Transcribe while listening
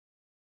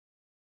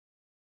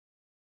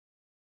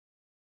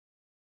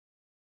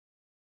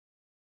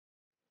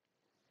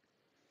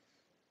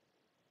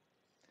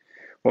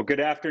Well,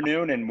 good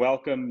afternoon and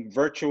welcome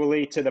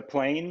virtually to the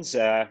Plains.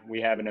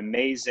 We have an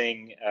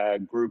amazing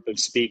group of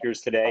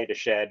speakers today to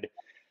shed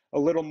a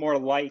little more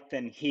light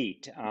than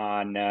heat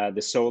on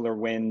the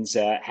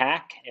SolarWinds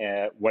hack,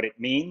 what it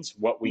means,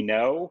 what we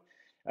know,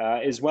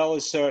 as well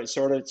as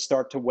sort of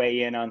start to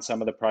weigh in on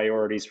some of the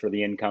priorities for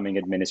the incoming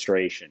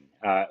administration.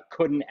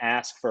 Couldn't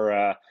ask for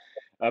a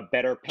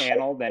better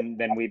panel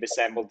than we've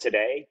assembled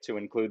today to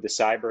include the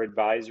cyber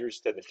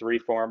advisors to the three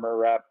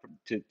former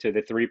to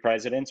the three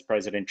presidents: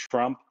 President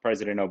Trump,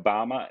 President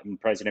Obama, and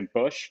President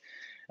Bush.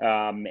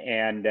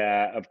 And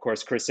of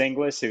course, Chris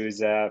Inglis,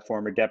 who's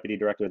former deputy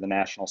director of the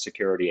National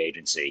Security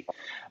Agency.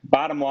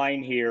 Bottom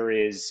line here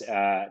is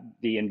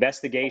the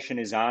investigation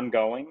is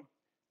ongoing.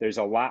 There's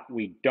a lot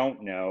we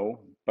don't know,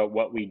 but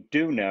what we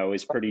do know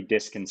is pretty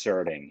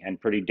disconcerting and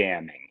pretty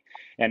damning.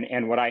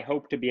 And what I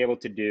hope to be able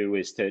to do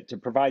is to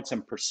provide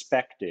some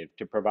perspective,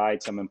 to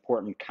provide some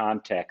important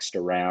context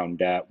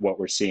around what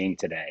we're seeing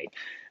today.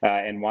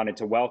 And wanted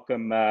to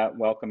welcome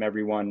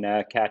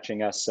everyone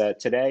catching us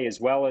today,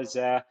 as well as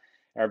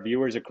our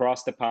viewers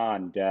across the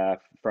pond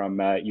from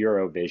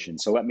Eurovision.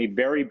 So let me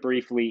very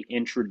briefly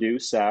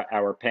introduce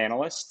our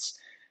panelists.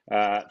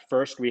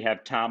 First, we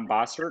have Tom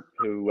Bossert,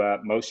 who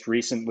most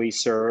recently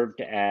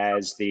served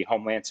as the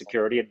Homeland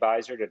Security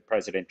Advisor to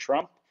President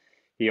Trump.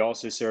 He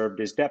also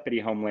served as Deputy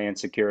Homeland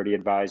Security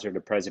Advisor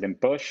to President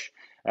Bush,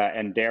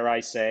 and dare I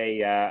say,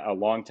 a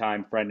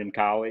longtime friend and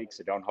colleague,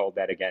 so don't hold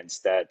that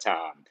against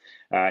Tom.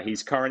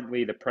 He's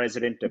currently the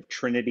president of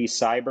Trinity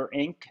Cyber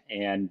Inc.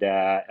 and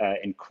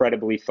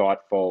incredibly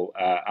thoughtful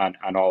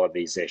on all of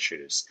these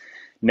issues.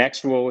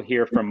 Next, we'll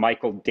hear from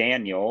Michael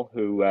Daniel,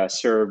 who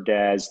served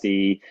as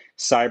the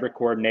cyber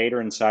coordinator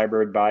and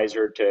cyber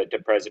advisor to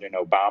President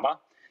Obama.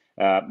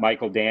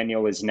 Michael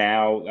Daniel is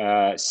now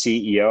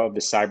CEO of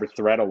the Cyber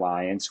Threat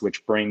Alliance,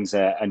 which brings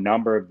a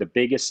number of the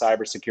biggest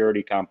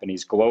cybersecurity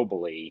companies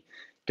globally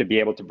to be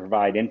able to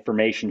provide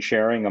information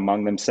sharing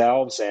among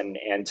themselves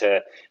and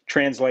to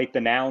translate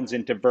the nouns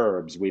into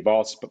verbs. We've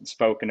all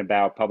spoken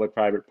about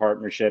public-private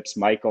partnerships.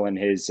 Michael and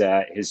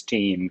his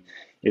team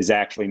is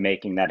actually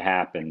making that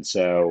happen.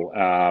 So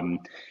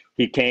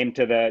he came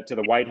to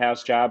the White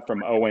House job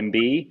from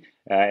OMB.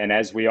 And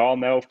as we all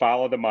know,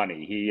 follow the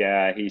money.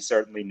 He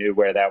certainly knew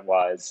where that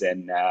was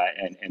and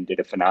did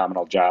a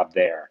phenomenal job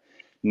there.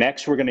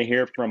 Next, we're going to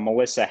hear from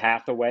Melissa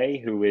Hathaway,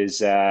 who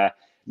is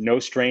no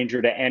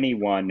stranger to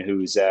anyone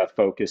who's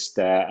focused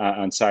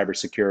on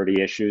cybersecurity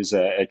issues,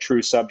 a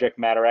true subject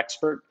matter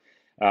expert.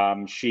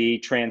 She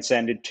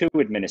transcended two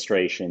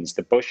administrations,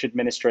 the Bush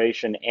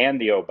administration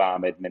and the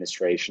Obama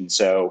administration.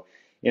 So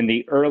in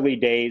the early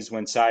days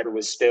when cyber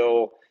was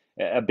still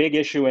a big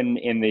issue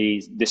in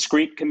the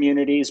discrete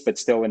communities, but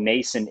still a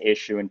nascent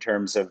issue in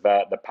terms of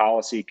the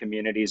policy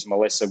communities,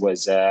 Melissa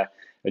was a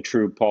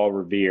true Paul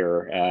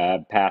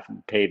Revere,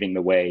 paving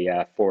the way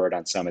forward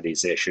on some of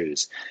these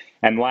issues.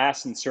 And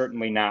last and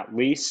certainly not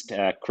least,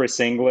 Chris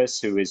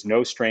Inglis, who is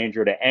no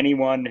stranger to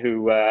anyone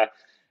who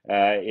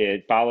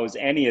follows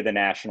any of the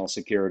national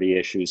security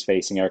issues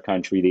facing our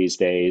country these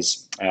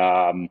days.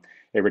 A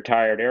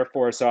retired Air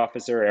Force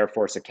officer, Air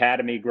Force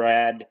Academy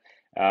grad,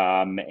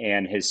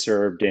 and has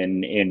served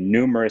in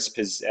numerous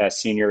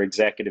senior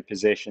executive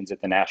positions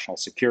at the National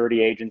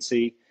Security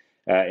Agency,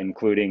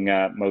 including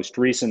most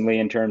recently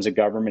in terms of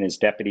government as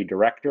deputy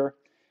director.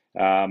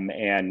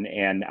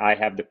 And I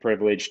have the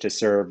privilege to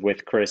serve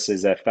with Chris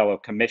as a fellow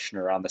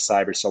commissioner on the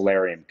Cyber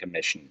Solarium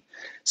Commission.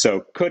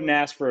 So couldn't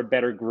ask for a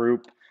better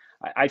group.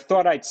 I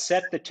thought I'd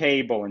set the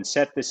table and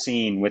set the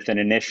scene with an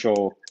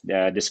initial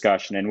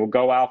discussion, and we'll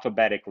go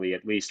alphabetically,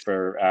 at least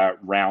for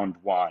round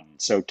one.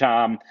 So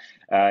Tom,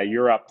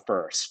 you're up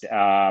first.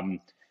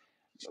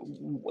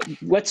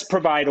 Let's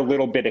provide a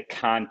little bit of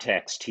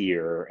context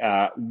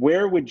here.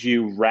 Where would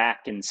you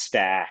rack and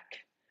stack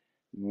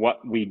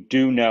what we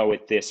do know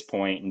at this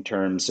point in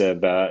terms of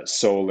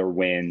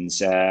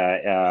SolarWinds?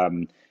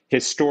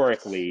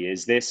 Historically,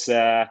 is this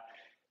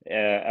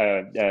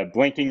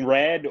blinking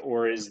red,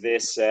 or is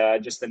this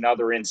just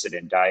another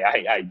incident?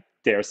 I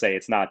dare say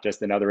it's not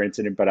just another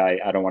incident, but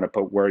I don't want to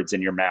put words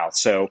in your mouth.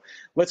 So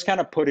let's kind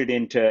of put it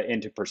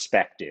into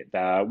perspective.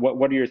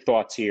 What are your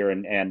thoughts here?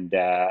 And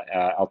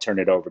I'll turn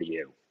it over to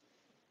you.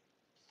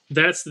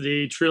 That's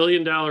the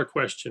trillion-dollar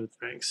question,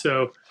 Frank.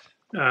 So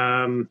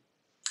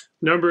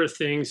number of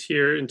things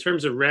here. In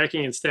terms of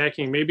racking and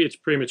stacking, maybe it's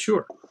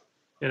premature.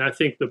 And I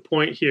think the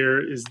point here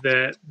is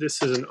that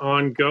this is an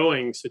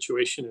ongoing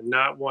situation and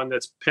not one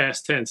that's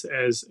past tense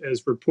as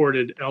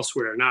reported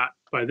elsewhere, not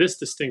by this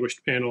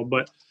distinguished panel.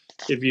 But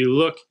if you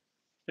look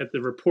at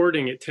the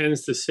reporting, it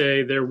tends to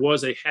say there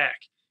was a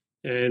hack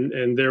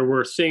and there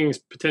were things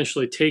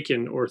potentially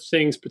taken or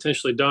things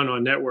potentially done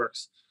on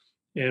networks.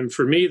 And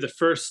for me, the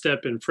first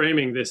step in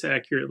framing this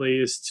accurately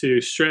is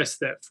to stress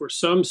that for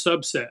some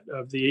subset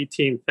of the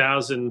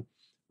 18,000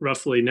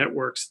 roughly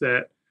networks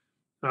that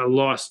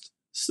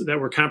that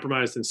were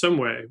compromised in some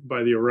way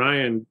by the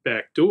Orion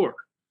backdoor,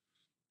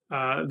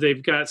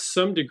 they've got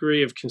some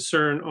degree of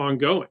concern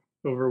ongoing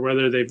over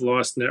whether they've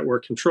lost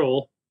network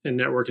control and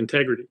network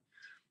integrity.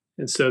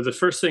 And so the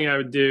first thing I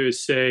would do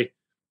is say,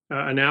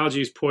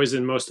 analogies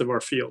poison most of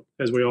our field,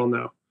 as we all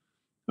know.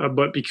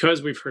 But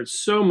because we've heard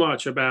so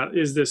much about,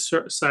 is this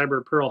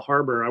cyber Pearl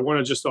Harbor, I want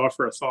to just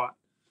offer a thought.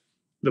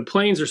 The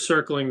planes are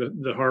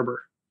circling the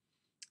harbor.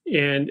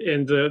 And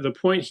the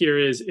point here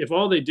is, if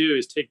all they do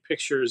is take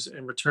pictures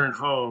and return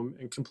home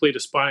and complete a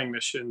spying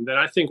mission, then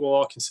I think we'll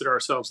all consider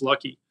ourselves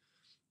lucky.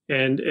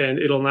 And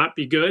it'll not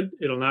be good.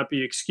 It'll not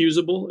be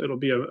excusable. It'll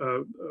be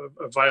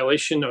a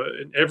violation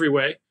in every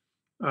way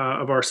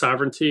of our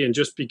sovereignty. And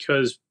just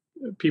because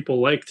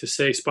people like to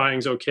say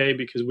spying's okay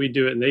because we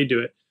do it and they do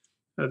it,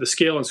 the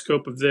scale and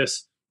scope of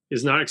this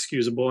is not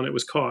excusable, and it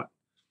was caught.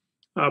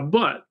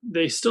 But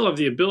they still have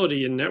the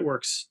ability in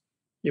networks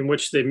in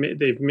which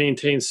they've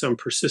maintained some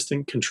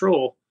persistent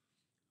control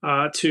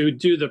to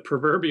do the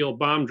proverbial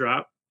bomb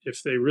drop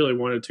if they really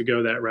wanted to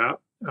go that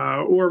route.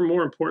 Or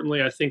more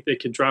importantly, I think they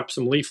could drop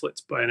some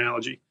leaflets by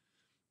analogy.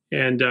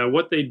 And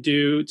what they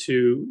do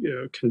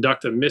to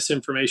conduct a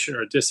misinformation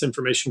or a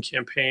disinformation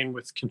campaign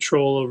with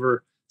control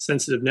over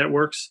sensitive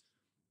networks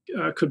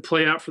could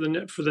play out for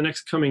the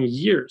next coming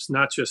years,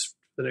 not just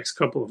the next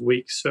couple of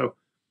weeks. So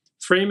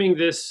framing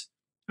this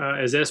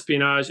as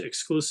espionage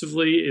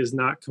exclusively is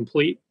not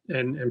complete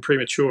and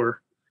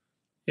premature.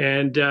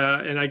 And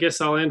I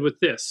guess I'll end with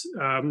this.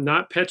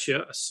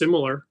 NotPetya, a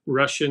similar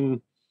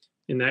Russian,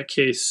 in that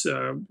case,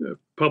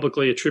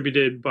 publicly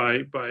attributed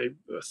by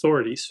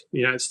authorities, the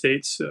United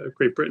States,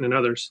 Great Britain, and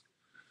others.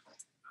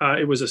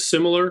 It was a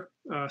similar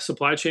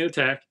supply chain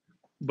attack,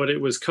 but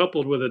it was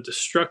coupled with a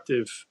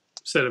destructive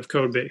set of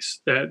code base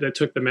that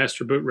took the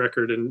master boot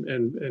record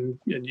and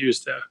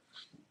used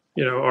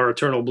our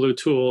eternal blue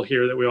tool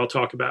here that we all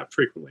talk about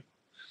frequently,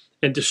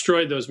 and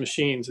destroyed those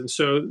machines. And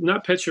so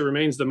NotPetya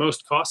remains the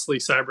most costly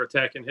cyber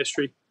attack in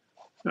history,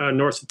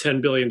 north of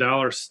 $10 billion.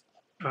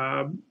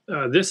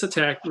 This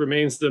attack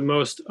remains the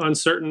most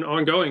uncertain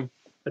ongoing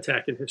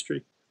attack in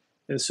history.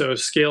 And so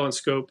scale and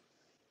scope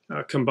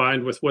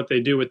combined with what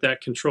they do with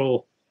that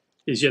control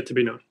is yet to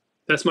be known.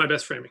 That's my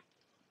best framing.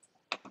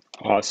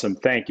 Awesome.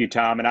 Thank you,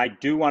 Tom. And I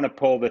do want to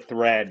pull the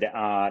thread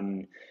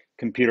on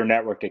computer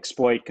network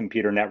exploit,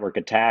 computer network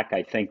attack.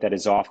 I think that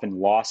is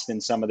often lost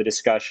in some of the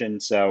discussion.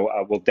 So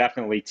we'll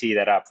definitely tee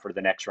that up for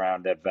the next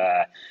round of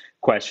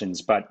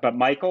questions. But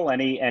Michael,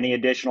 any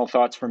additional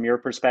thoughts from your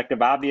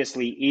perspective?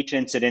 Obviously, each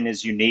incident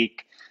is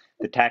unique.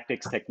 The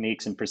tactics,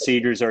 techniques, and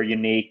procedures are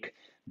unique.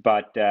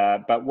 But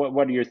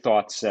what are your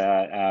thoughts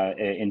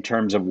in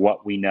terms of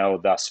what we know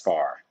thus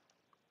far?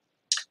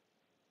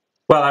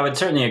 Well, I would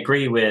certainly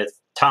agree with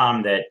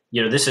Tom that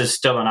this is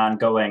still an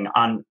ongoing,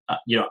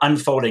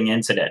 unfolding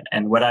incident.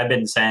 And what I've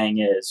been saying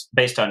is,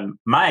 based on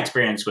my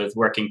experience with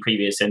working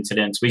previous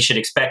incidents, we should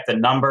expect the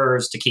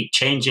numbers to keep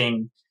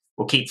changing.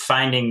 We'll keep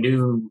finding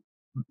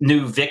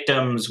new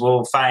victims.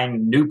 We'll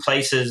find new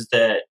places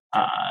that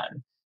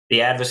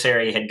the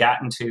adversary had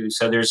gotten to.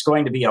 So there's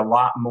going to be a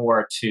lot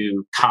more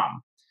to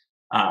come.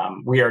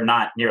 We are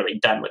not nearly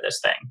done with this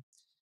thing.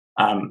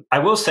 I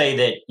will say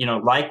that,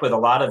 like with a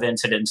lot of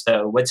incidents,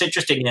 though, what's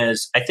interesting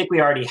is I think we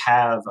already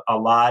have a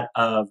lot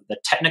of the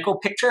technical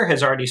picture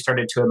has already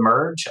started to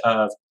emerge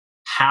of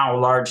how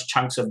large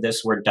chunks of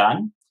this were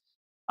done.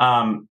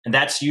 And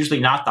that's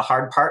usually not the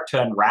hard part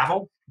to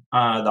unravel.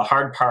 The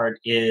hard part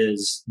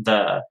is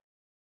the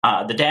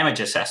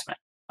damage assessment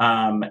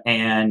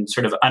and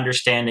sort of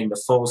understanding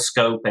the full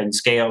scope and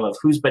scale of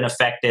who's been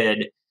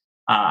affected.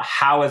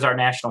 How has our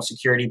national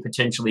security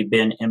potentially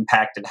been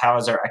impacted? How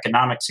has our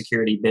economic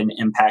security been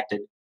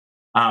impacted?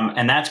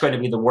 And that's going to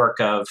be the work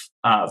of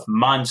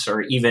months,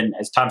 or even,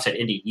 as Tom said,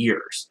 into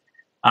years.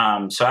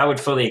 So I would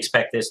fully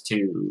expect this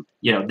to,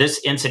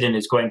 this incident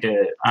is going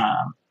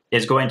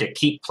to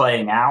keep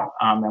playing out,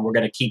 and we're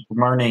going to keep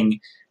learning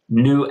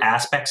new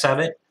aspects of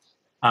it.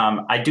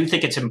 I do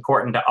think it's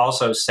important to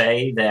also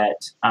say that,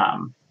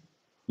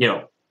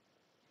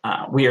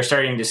 we are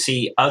starting to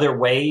see other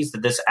ways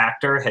that this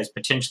actor has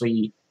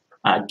potentially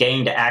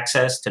gained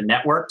access to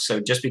networks. So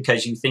just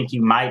because you think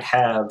you might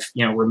have,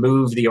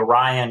 removed the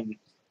Orion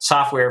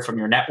software from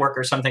your network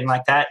or something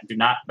like that, do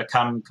not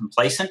become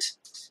complacent.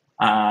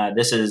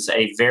 This is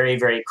a very,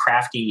 very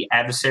crafty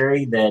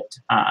adversary that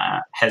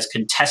has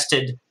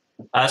contested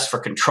us for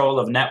control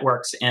of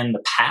networks in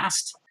the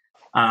past.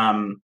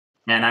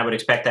 And I would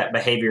expect that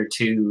behavior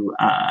to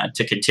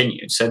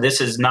continue. So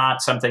this is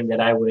not something that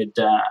I would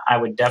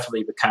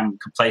definitely become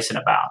complacent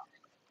about.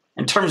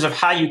 In terms of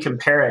how you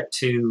compare it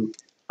to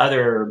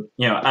other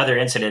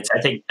incidents,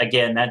 I think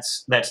again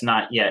that's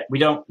not yet. We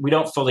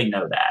don't fully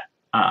know that.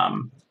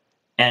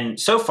 And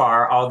so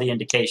far, all the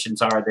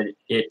indications are that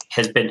it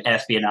has been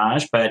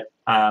espionage, but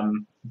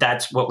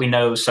that's what we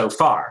know so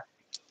far.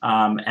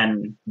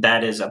 And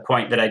that is a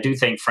point that I do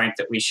think, Frank,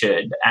 that we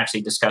should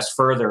actually discuss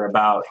further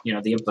about,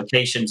 the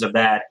implications of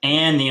that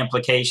and the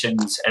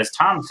implications, as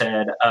Tom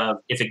said, of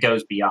if it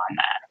goes beyond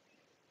that.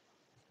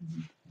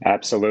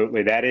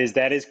 Absolutely. That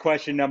is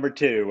question number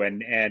two.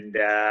 And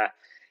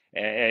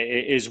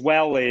as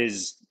well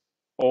as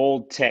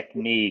old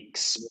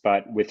techniques,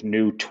 but with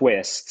new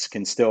twists,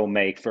 can still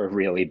make for a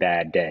really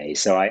bad day.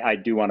 So I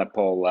do want to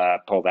pull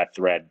that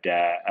thread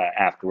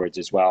afterwards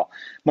as well.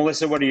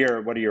 Melissa, what are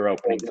your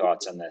opening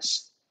thoughts on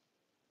this?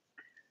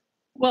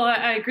 Well,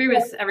 I agree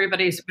with what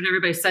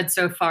everybody said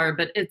so far,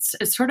 but it's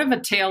sort of a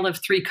tale of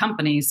three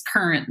companies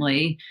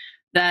currently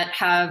that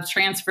have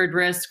transferred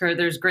risk, or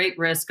there's great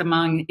risk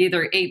among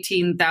either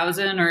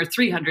 18,000 or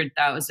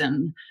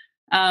 300,000.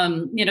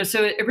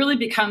 So it really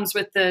becomes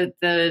with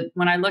the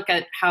when I look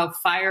at how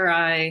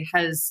FireEye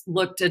has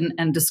looked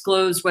and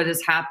disclosed what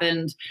has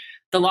happened,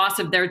 the loss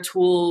of their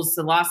tools,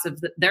 the loss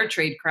of their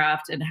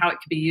tradecraft, and how it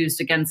could be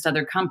used against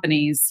other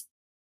companies,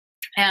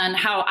 and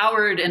how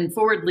outward and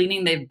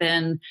forward-leaning they've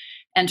been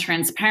and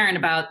transparent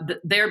about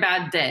their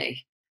bad day.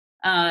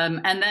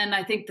 And then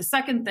I think the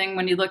second thing,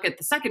 when you look at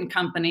the second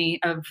company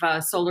of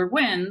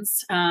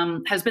SolarWinds,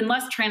 has been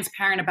less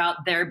transparent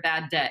about their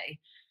bad day.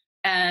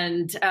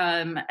 And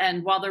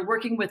while they're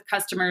working with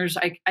customers,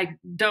 I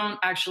don't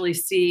actually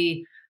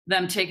see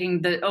them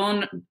taking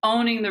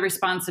owning the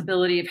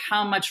responsibility of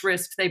how much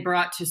risk they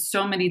brought to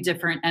so many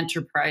different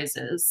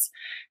enterprises.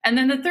 And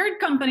then the third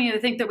company I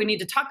think that we need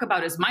to talk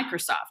about is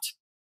Microsoft.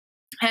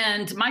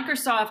 And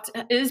Microsoft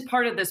is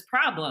part of this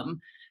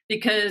problem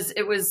because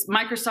it was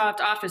Microsoft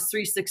Office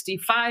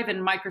 365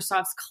 and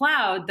Microsoft's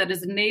cloud that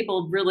has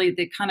enabled really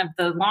the kind of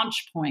the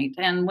launch point.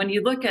 And when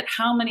you look at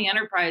how many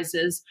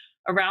enterprises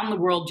around the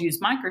world use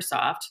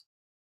Microsoft,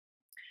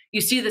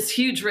 you see this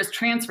huge risk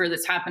transfer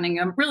that's happening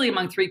really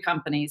among three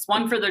companies.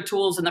 One, for their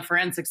tools in the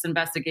forensics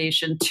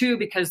investigation. Two,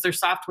 because their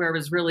software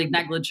was really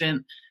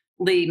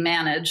negligently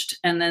managed.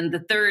 And then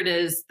the third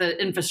is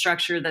the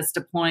infrastructure that's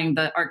deploying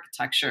the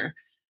architecture.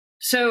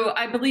 So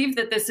I believe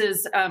that this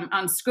is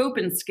on scope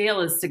and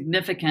scale is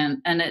significant,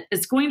 and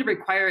it's going to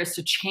require us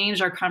to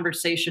change our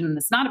conversation. And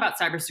it's not about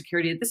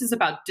cybersecurity. This is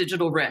about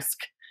digital risk.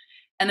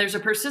 And there's a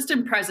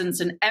persistent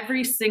presence in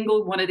every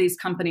single one of these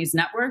companies'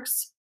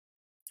 networks.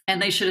 And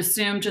they should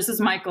assume, just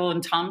as Michael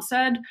and Tom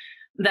said,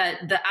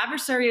 that the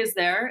adversary is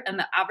there and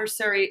the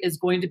adversary is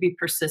going to be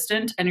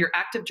persistent, and your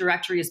Active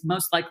Directory is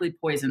most likely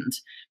poisoned.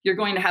 You're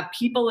going to have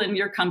people in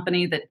your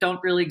company that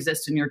don't really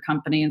exist in your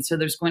company. And so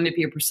there's going to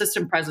be a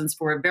persistent presence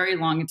for a very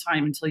long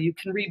time until you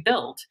can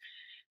rebuild.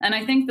 And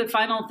I think the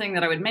final thing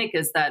that I would make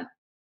is that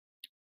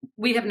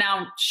we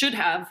should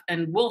have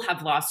and will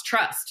have lost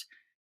trust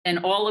in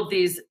all of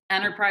these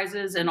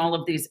enterprises and all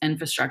of these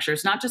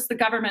infrastructures, not just the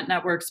government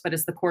networks, but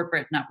it's the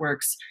corporate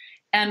networks.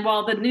 And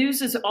while the news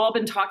has all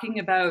been talking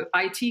about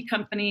IT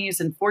companies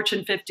and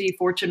Fortune 50,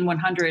 Fortune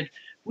 100,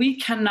 we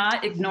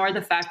cannot ignore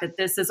the fact that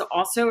this is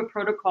also a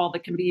protocol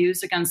that can be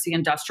used against the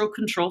industrial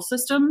control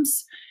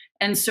systems.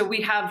 And so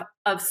we have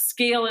a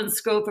scale and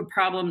scope of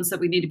problems that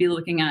we need to be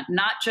looking at,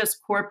 not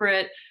just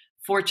corporate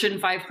Fortune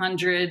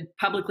 500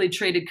 publicly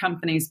traded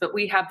companies, but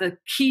we have the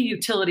key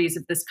utilities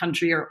of this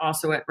country are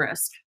also at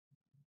risk.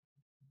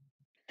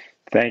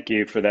 Thank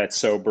you for that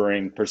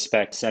sobering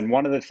perspective. And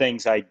one of the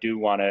things I do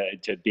want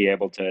to be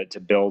able to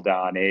build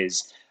on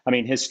is, I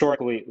mean,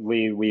 historically,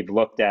 we've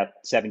looked at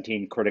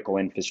 17 critical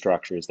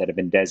infrastructures that have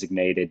been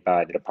designated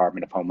by the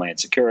Department of Homeland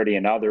Security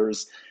and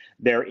others.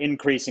 They're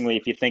increasingly,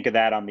 if you think of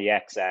that on the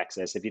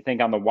x-axis, if you think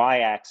on the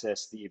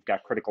y-axis, you've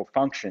got critical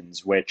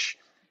functions, which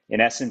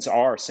in essence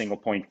are single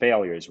point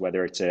failures,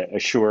 whether it's a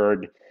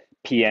assured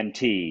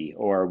PNT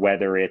or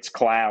whether it's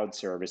cloud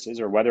services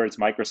or whether it's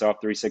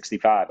Microsoft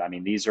 365. I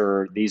mean, these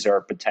are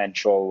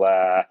potential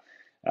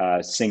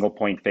single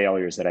point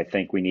failures that I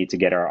think we need to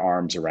get our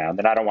arms around.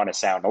 And I don't want to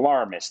sound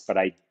alarmist, but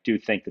I do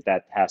think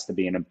that has to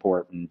be an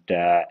important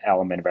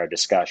element of our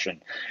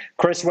discussion.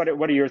 Chris, what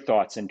are your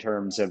thoughts in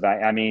terms of,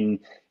 I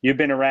mean, you've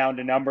been around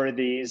a number of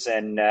these,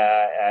 and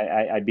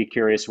I'd be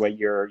curious what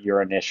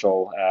your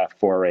initial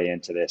foray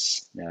into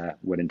this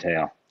would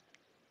entail.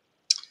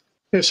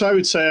 Yes, I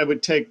would say I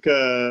would I'd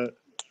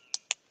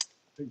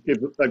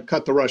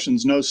cut the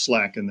Russians no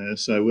slack in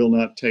this. I will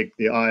not take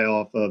the eye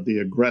off of the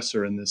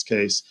aggressor in this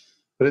case,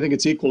 but I think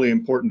it's equally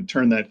important to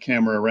turn that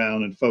camera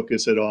around and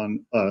focus it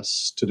on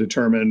us to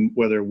determine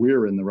whether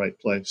we're in the right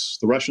place.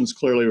 The Russians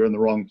clearly are in the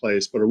wrong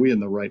place, but are we in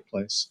the right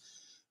place?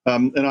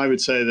 And I would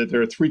say that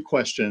there are three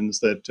questions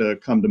that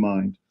come to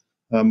mind.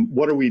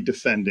 What are we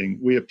defending?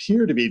 We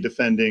appear to be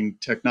defending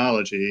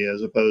technology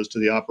as opposed to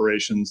the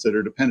operations that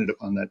are dependent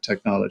upon that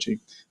technology.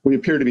 We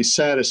appear to be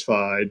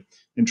satisfied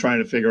in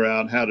trying to figure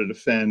out how to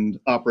defend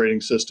operating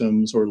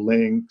systems or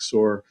links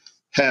or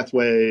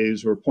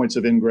pathways or points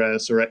of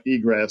ingress or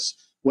egress,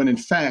 when in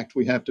fact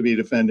we have to be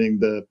defending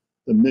the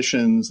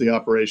missions, the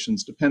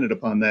operations dependent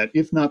upon that,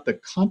 if not the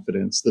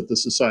confidence that the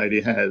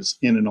society has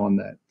in and on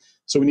that.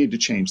 So we need to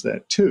change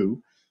that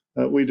too.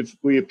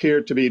 We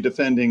appear to be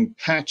defending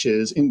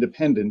patches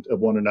independent of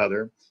one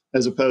another,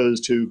 as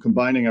opposed to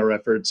combining our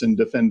efforts in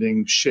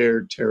defending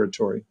shared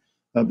territory.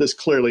 This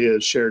clearly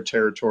is shared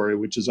territory,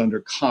 which is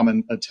under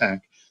common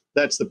attack.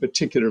 That's the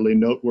particularly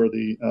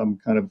noteworthy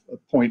kind of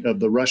point of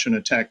the Russian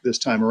attack this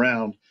time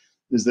around,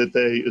 is that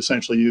they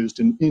essentially used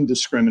an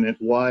indiscriminate,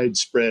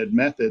 widespread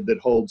method that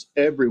holds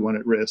everyone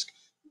at risk,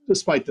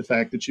 despite the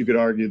fact that you could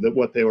argue that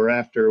what they were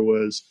after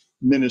was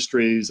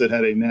ministries that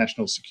had a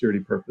national security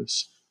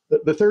purpose.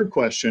 The third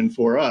question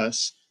for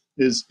us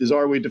is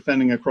are we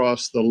defending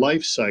across the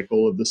life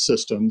cycle of the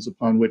systems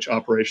upon which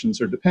operations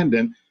are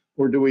dependent,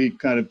 or do we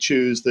kind of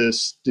choose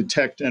this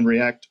detect and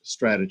react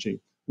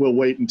strategy? We'll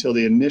wait until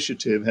the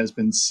initiative has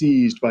been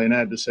seized by an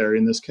adversary,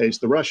 in this case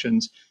the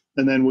Russians,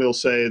 and then we'll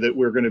say that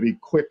we're going to be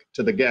quick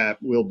to the gap.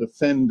 We'll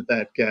defend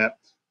that gap.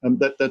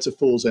 That's a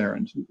fool's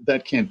errand.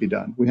 That can't be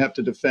done. We have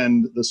to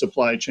defend the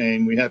supply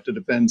chain. We have to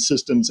defend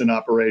systems in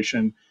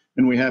operation.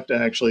 And we have to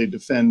actually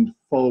defend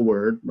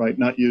forward, right?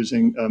 Not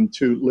using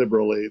too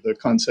liberally the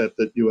concept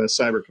that U.S.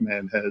 Cyber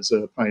Command has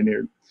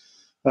pioneered.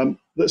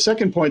 The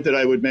second point that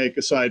I would make,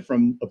 aside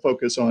from a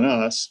focus on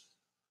us,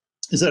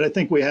 is that I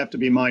think we have to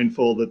be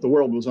mindful that the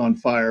world was on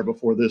fire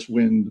before this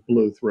wind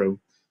blew through.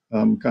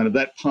 Kind of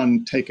that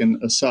pun taken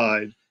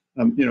aside.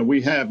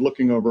 We have,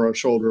 looking over our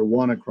shoulder,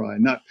 WannaCry,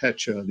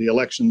 NotPetya, the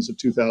elections of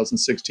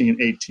 2016,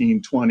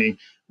 18, 20,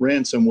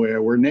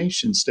 ransomware, where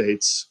nation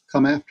states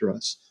come after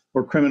us,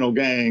 or criminal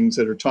gangs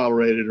that are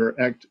tolerated or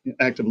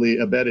actively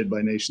abetted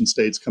by nation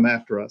states come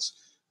after us.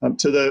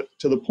 To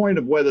the point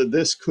of whether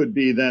this could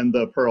be then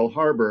the Pearl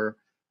Harbor,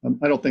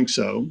 I don't think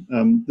so.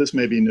 This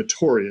may be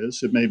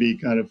notorious. It may be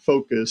kind of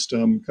focused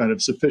kind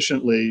of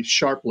sufficiently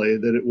sharply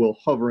that it will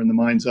hover in the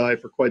mind's eye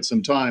for quite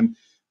some time.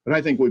 But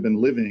I think we've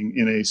been living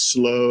in a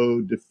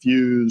slow,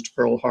 diffused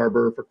Pearl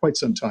Harbor for quite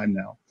some time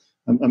now.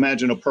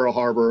 Imagine a Pearl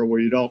Harbor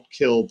where you don't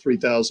kill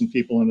 3,000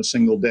 people in a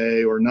single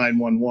day, or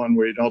 9/11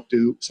 where you don't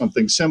do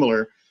something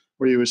similar,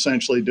 where you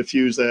essentially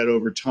diffuse that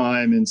over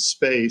time in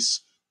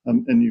space,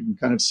 and you can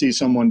kind of see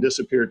someone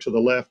disappear to the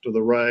left or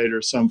the right,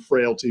 or some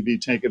frailty be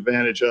taken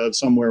advantage of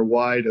somewhere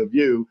wide of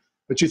you,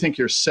 but you think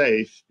you're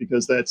safe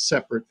because that's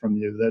separate from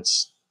you.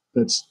 That's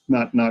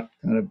not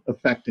kind of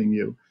affecting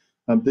you.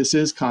 This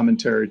is common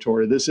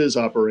territory. This is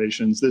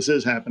operations. This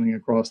is happening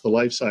across the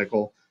life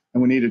cycle.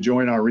 And we need to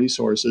join our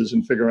resources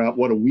and figure out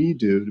what do we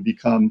do to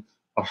become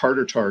a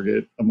harder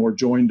target, a more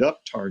joined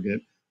up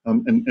target,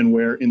 and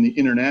where in the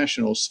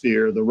international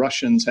sphere, the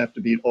Russians have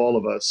to beat all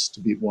of us to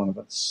beat one of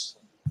us.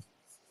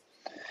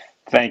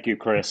 Thank you,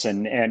 Chris.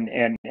 And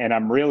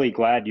I'm really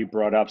glad you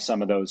brought up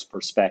some of those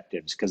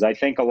perspectives, because I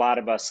think a lot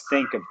of us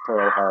think of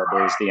Pearl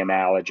Harbor as the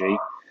analogy,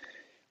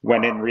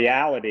 when in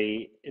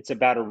reality, it's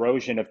about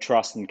erosion of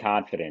trust and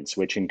confidence,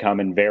 which can come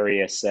in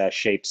various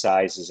shapes,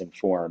 sizes, and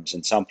forms,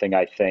 and something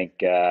I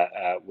think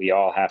we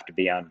all have to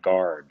be on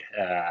guard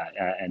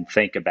and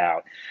think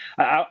about.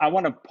 I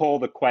want to pull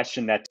the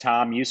question that,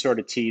 Tom, you sort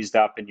of teased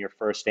up in your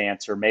first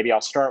answer. Maybe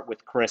I'll start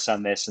with Chris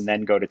on this and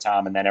then go to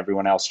Tom and then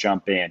everyone else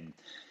jump in.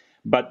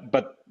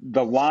 But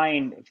the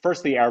line,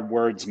 firstly, our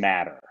words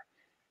matter.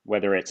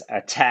 Whether it's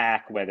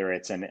attack, whether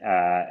it's an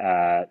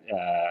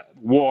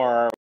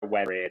war,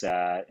 whether it's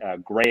a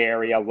gray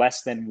area,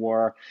 less than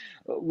war.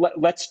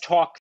 Let's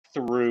talk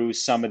through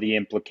some of the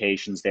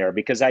implications there,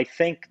 because I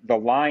think the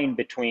line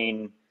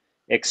between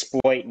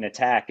exploit and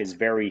attack is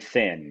very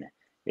thin.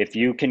 If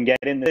you can get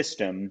in the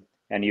system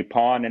and you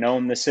pawn and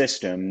own the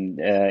system,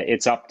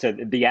 it's up to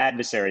the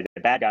adversary.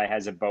 The bad guy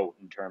has a vote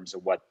in terms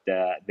of what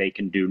they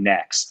can do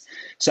next.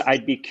 So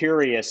I'd be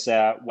curious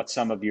what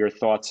some of your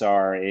thoughts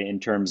are in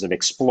terms of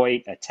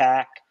exploit,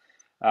 attack.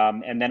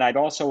 And then I'd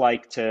also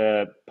like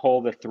to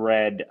pull the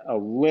thread a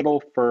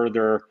little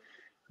further.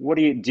 What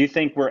do you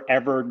think we're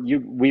ever,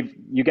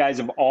 you guys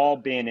have all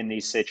been in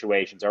these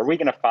situations. Are we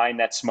going to find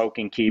that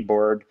smoking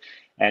keyboard?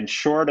 And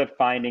short of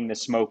finding the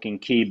smoking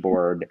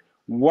keyboard,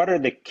 what are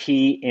the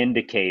key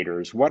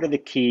indicators? What are the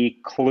key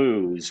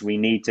clues we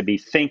need to be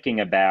thinking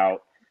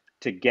about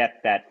to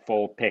get that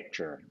full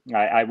picture?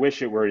 I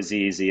wish it were as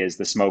easy as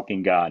the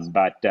smoking gun,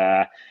 but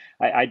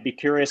I'd be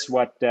curious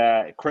what,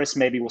 Chris,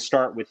 maybe we'll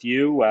start with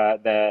you.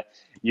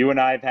 You and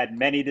I have had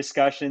many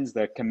discussions.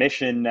 The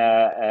commission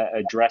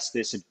addressed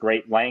this at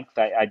great length.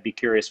 I'd be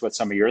curious what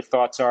some of your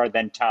thoughts are.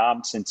 Then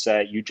Tom, since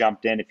you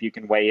jumped in, if you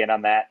can weigh in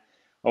on that,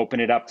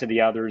 open it up to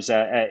the others,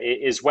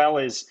 as well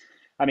as,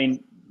 I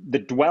mean, the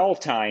dwell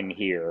time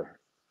here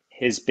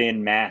has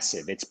been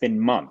massive. It's been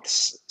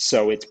months.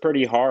 So it's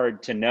pretty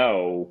hard to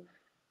know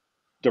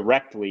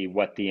directly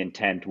what the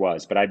intent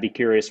was, but I'd be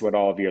curious what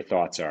all of your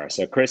thoughts are.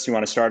 So Chris, you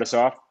want to start us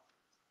off?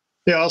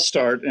 Yeah, I'll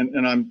start,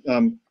 and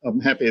I'm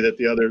happy that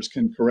the others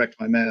can correct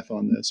my math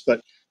on this.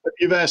 But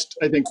you've asked,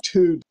 I think,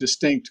 two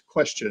distinct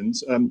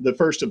questions. The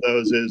first of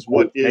those is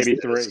what is maybe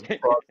this three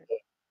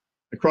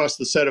across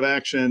the set of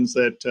actions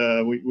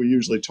that we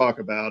usually talk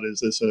about? Is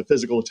this a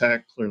physical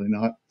attack? Clearly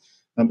not.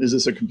 Is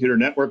this a computer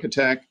network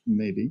attack?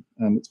 Maybe.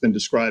 It's been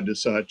described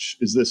as such.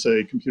 Is this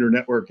a computer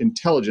network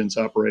intelligence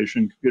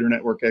operation, computer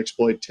network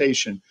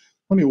exploitation?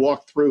 Let me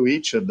walk through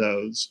each of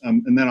those,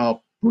 and then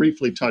I'll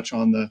briefly touch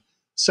on the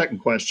second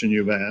question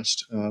you've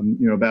asked,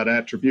 about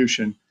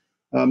attribution.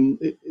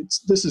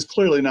 This is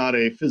clearly not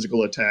a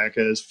physical attack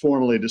as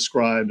formally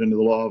described under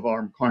the law of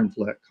armed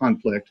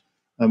conflict,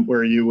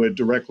 where you would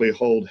directly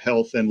hold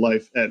health and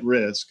life at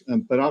risk.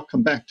 But I'll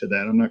come back to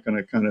that. I'm not going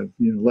to kind of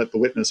let the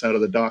witness out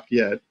of the dock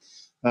yet.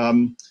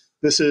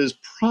 This is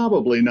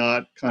probably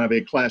not kind of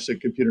a classic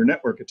computer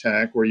network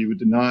attack where you would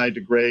deny,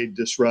 degrade,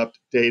 disrupt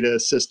data,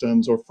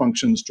 systems, or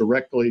functions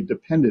directly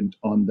dependent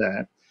on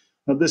that.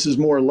 This is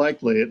more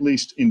likely, at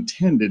least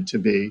intended to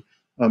be,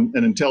 an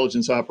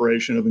intelligence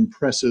operation of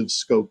impressive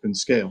scope and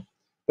scale.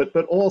 But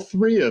all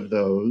three of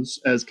those,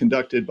 as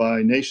conducted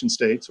by nation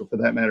states, or for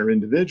that matter,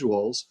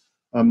 individuals,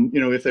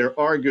 if they're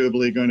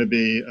arguably going to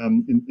be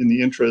in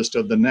the interest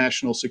of the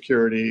national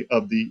security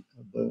of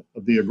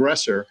the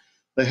aggressor,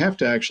 they have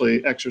to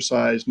actually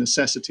exercise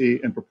necessity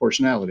and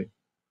proportionality.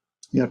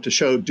 You have to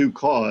show due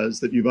cause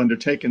that you've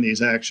undertaken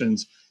these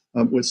actions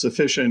with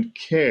sufficient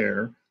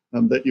care,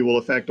 that you will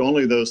affect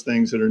only those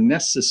things that are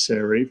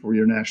necessary for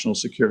your national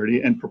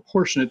security and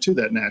proportionate to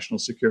that national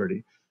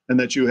security, and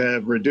that you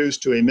have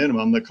reduced to a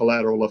minimum the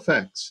collateral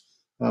effects.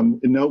 In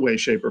no way,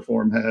 shape, or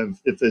form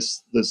if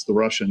this the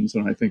Russians,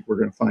 and I think we're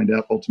going to find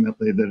out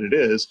ultimately that it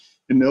is,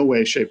 in no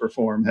way, shape, or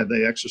form have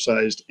they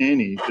exercised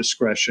any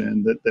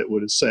discretion that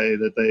would say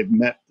that they've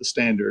met the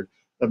standard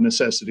of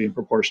necessity and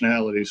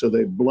proportionality. So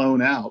they've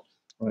blown out,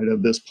 right,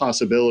 of this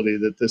possibility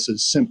that this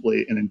is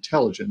simply an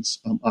intelligence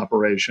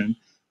operation,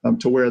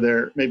 to where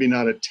they're maybe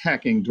not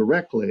attacking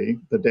directly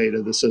the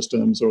data, the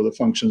systems, or the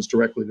functions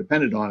directly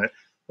dependent on it,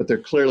 but they're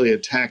clearly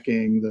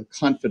attacking the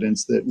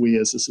confidence that we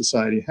as a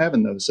society have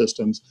in those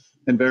systems,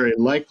 and very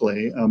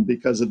likely,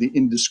 because of the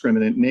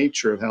indiscriminate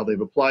nature of how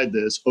they've applied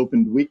this,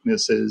 opened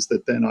weaknesses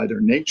that then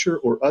either nature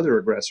or other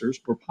aggressors,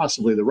 or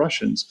possibly the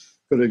Russians,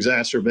 could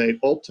exacerbate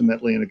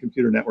ultimately in a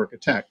computer network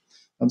attack.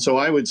 So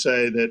I would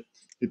say that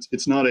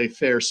it's not a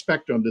fair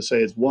spectrum to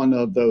say it's one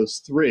of those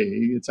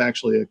three. It's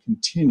actually a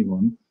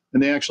continuum,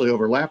 and they actually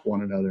overlap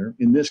one another.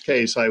 In this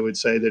case, I would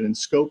say that in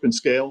scope and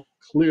scale,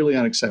 clearly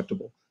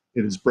unacceptable.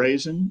 It is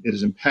brazen, it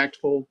is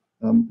impactful,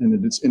 and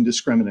it is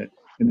indiscriminate.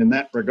 And in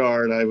that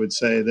regard, I would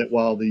say that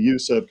while the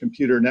use of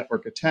computer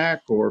network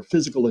attack or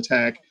physical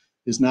attack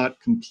is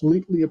not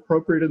completely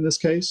appropriate in this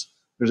case,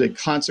 there's a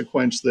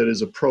consequence that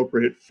is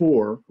appropriate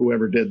for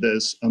whoever did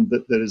this,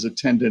 that is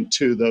attendant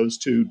to those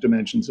two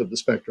dimensions of the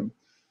spectrum.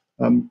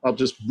 I'll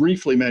just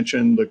briefly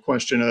mention the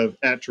question of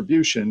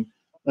attribution.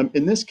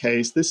 In this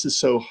case, this is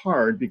so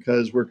hard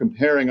because we're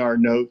comparing our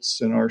notes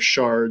and our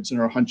shards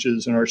and our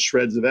hunches and our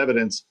shreds of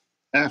evidence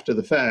after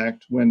the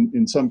fact, when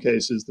in some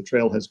cases the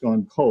trail has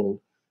gone cold,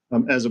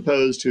 as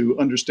opposed to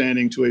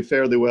understanding to a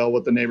fairly well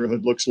what the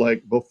neighborhood looks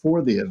like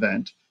before the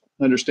event,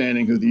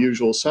 understanding who the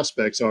usual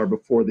suspects are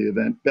before the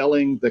event,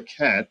 belling the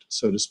cat,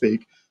 so to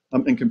speak,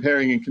 and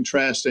comparing and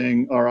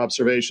contrasting our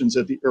observations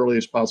at the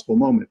earliest possible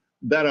moment.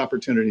 That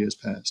opportunity has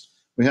passed.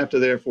 We have to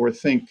therefore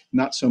think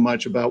not so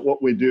much about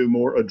what we do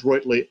more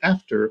adroitly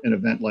after an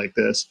event like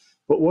this,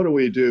 but what do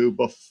we do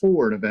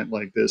before an event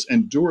like this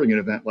and during an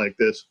event like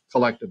this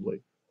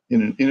collectively,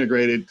 in an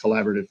integrated,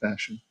 collaborative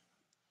fashion.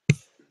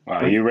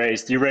 Wow, you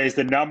raised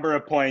a number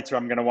of points where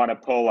I'm going to want to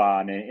pull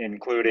on,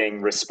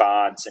 including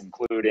response,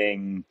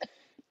 including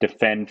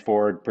defend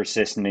forward,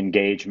 persistent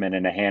engagement,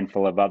 and a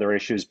handful of other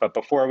issues. But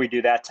before we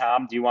do that,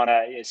 Tom, do you want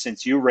to,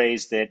 since you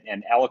raised it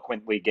and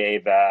eloquently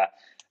gave a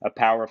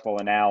powerful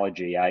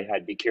analogy,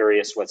 I'd be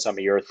curious what some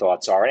of your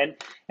thoughts are,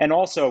 and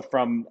also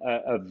from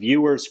a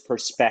viewer's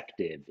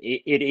perspective,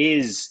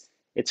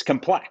 it's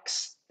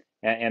complex.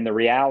 And the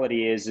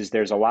reality is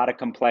there's a lot of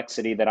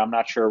complexity that I'm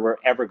not sure we're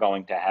ever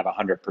going to have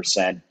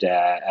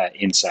 100%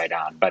 insight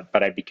on.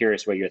 But I'd be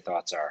curious what your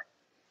thoughts are.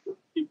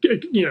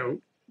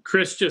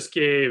 Chris just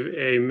gave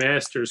a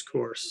master's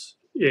course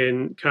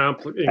in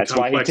complexity. That's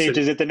why he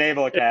teaches at the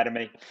Naval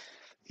Academy.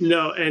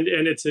 No, and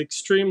it's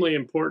extremely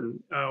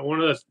important.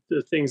 One of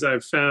the things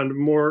I've found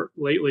more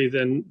lately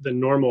than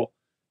normal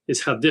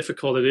is how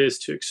difficult it is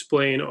to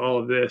explain all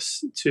of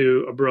this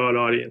to a broad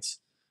audience.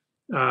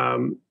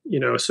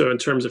 So in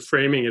terms of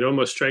framing, it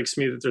almost strikes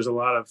me that there's a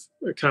lot of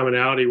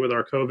commonality with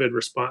our COVID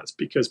response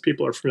because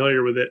people are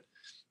familiar with it.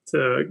 It's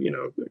a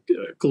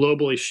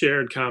globally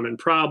shared common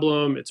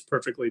problem. It's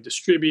perfectly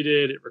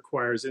distributed. It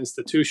requires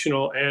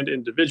institutional and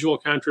individual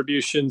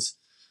contributions.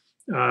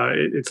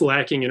 It's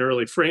lacking in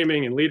early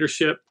framing and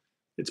leadership.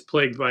 It's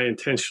plagued by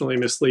intentionally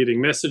misleading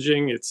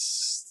messaging.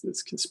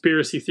 It's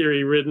conspiracy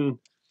theory ridden.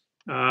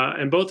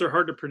 And both are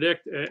hard to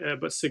predict,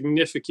 but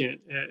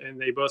significant, and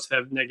they both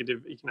have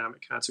negative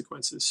economic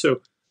consequences.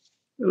 So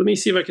let me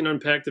see if I can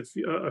unpack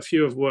a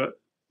few of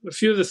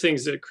the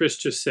things that Chris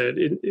just said.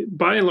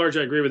 By and large,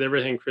 I agree with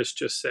everything Chris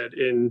just said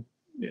in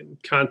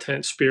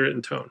content, spirit,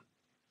 and tone.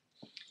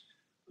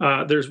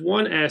 There's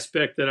one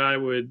aspect that I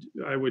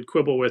would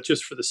quibble with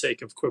just for the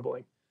sake of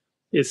quibbling.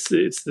 It's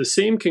the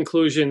same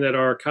conclusion that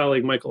our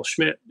colleague Michael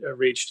Schmidt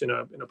reached in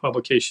a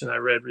publication I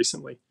read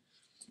recently.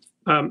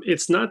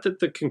 It's not that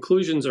the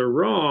conclusions are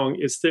wrong,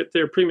 it's that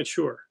they're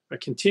premature. I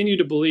continue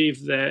to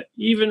believe that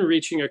even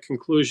reaching a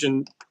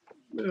conclusion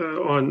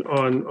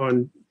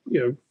on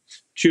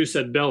jus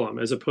ad bellum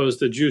as opposed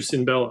to jus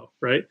in bello,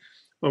 right?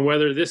 On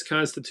whether this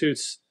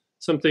constitutes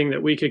something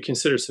that we could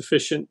consider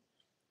sufficient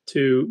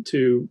to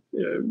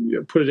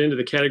put it into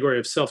the category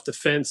of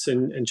self-defense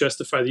and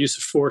justify the use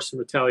of force and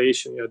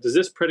retaliation. Does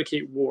this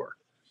predicate war?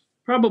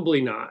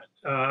 Probably not,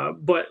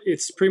 but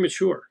it's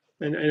premature.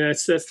 and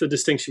that's the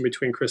distinction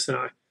between Chris and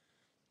I.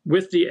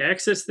 With the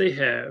access they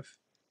have,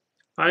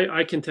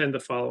 I contend the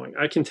following.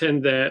 I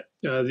contend that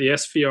the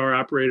SVR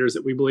operators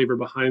that we believe are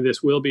behind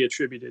this will be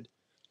attributed.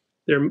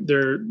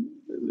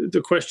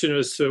 The question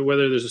as to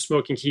whether there's a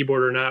smoking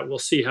keyboard or not, we'll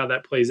see how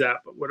that plays out.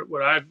 But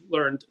what I've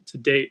learned to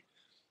date,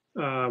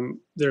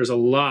 there's a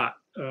lot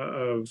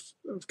of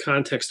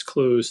context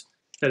clues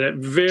that at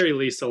very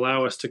least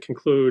allow us to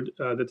conclude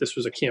that this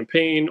was a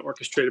campaign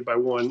orchestrated by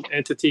one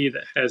entity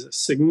that has a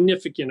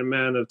significant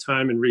amount of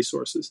time and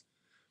resources.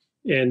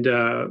 And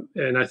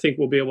I think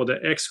we'll be able to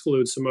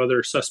exclude some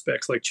other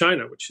suspects like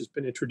China, which has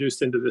been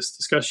introduced into this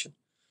discussion.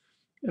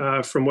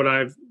 From what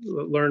I've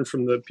learned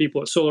from the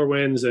people at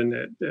SolarWinds and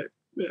at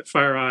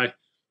FireEye,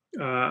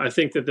 I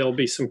think that there'll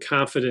be some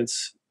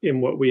confidence in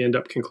what we end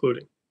up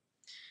concluding.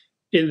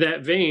 In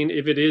that vein,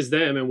 if it is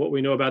them and what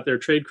we know about their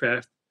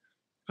tradecraft,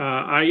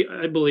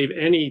 I believe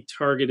any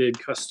targeted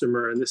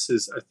customer, and this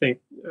is, I think,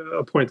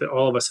 a point that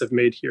all of us have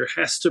made here,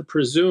 has to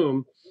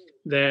presume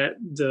that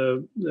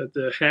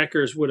the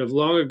hackers would have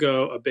long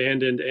ago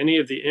abandoned any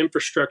of the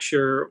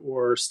infrastructure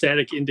or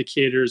static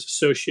indicators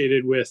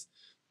associated with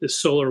the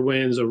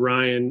SolarWinds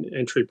Orion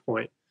entry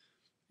point.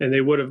 And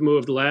they would have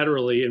moved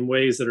laterally in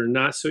ways that are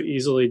not so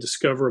easily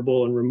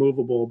discoverable and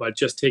removable by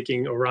just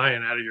taking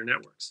Orion out of your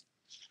networks.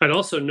 I'd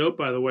also note,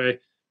 by the way,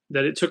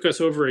 that it took us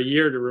over a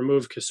year to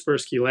remove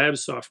Kaspersky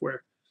Labs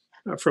software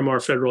from our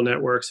federal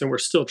networks, and we're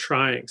still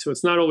trying. So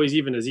it's not always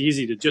even as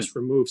easy to just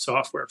remove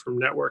software from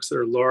networks that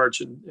are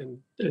large and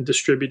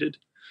distributed.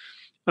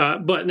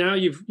 But now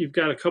you've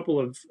got a couple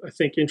of, I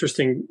think,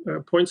 interesting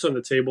points on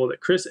the table that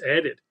Chris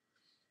added.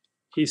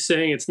 He's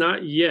saying it's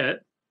not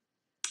yet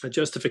a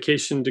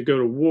justification to go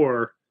to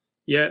war,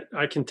 yet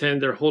I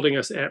contend they're holding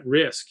us at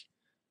risk.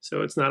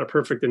 So it's not a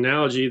perfect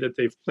analogy that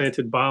they've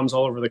planted bombs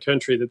all over the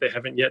country that they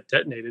haven't yet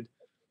detonated.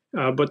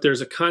 But there's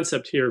a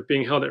concept here of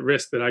being held at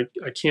risk that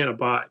I can't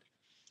abide.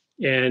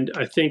 And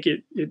I think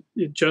it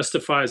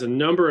justifies a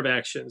number of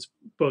actions,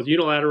 both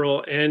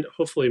unilateral and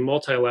hopefully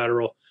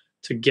multilateral,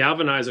 to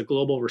galvanize a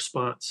global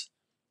response.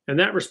 And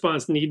that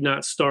response need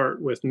not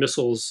start with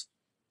missiles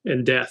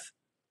and death.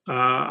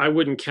 I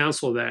wouldn't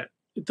counsel that.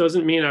 It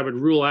doesn't mean I would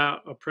rule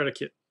out a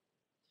predicate.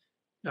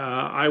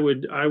 I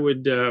would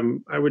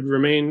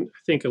remain, I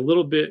think, a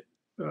little bit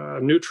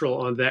neutral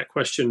on that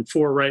question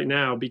for right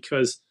now,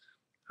 because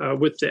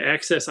with the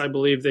access I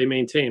believe they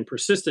maintain,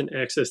 persistent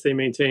access they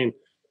maintain,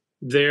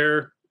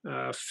 their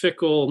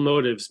fickle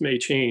motives may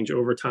change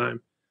over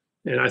time.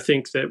 And I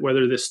think that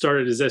whether this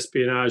started as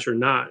espionage or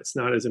not, it's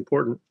not as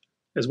important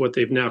as what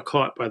they've now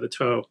caught by the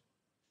toe.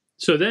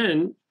 So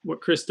then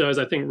what Chris does,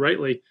 I think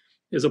rightly,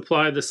 is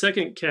apply the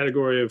second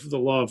category of the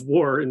law of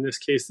war, in this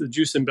case, the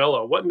jus in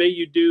bello. What may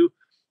you do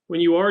when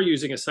you are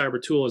using a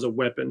cyber tool as a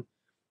weapon?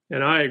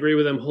 And I agree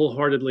with them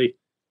wholeheartedly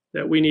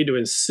that we need to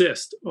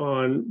insist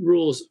on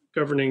rules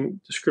governing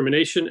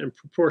discrimination and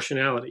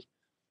proportionality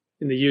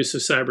in the use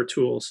of cyber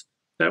tools.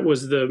 That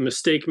was the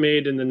mistake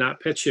made in the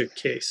NotPetya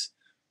case.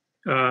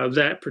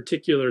 That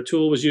particular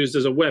tool was used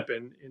as a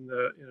weapon in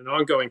an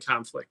ongoing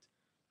conflict,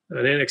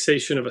 an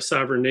annexation of a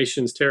sovereign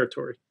nation's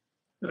territory.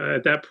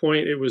 At that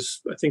point, it was,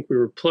 I think we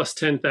were plus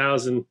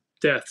 10,000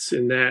 deaths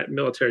in that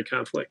military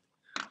conflict.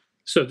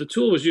 So the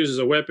tool was used as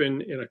a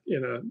weapon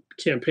in a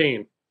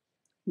campaign.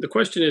 The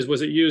question is,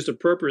 was it used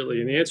appropriately?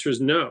 And the answer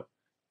is no.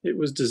 It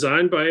was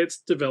designed by its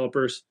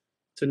developers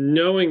to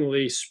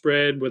knowingly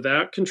spread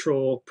without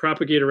control,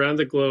 propagate around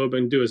the globe,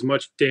 and do as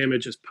much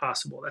damage as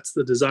possible. That's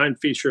the design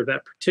feature of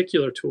that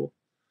particular tool.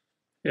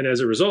 And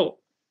as a result,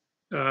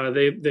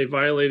 they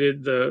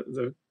violated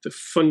the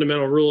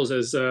fundamental rules,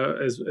 as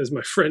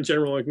my friend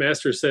General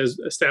McMaster says,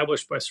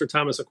 established by Sir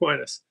Thomas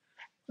Aquinas,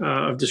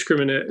 of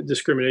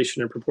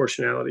discrimination and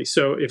proportionality.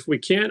 So if we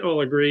can't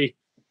all agree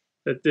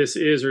that this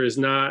is or is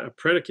not a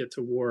predicate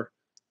to war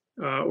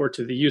or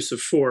to the use of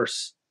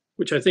force,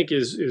 which I think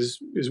is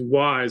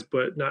wise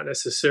but not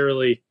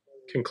necessarily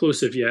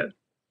conclusive yet,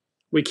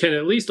 we can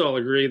at least all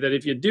agree that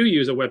if you do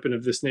use a weapon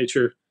of this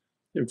nature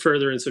in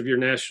furtherance of your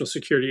national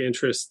security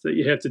interests, that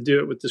you have to do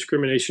it with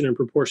discrimination and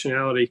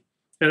proportionality.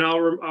 And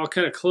I'll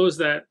kind of close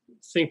that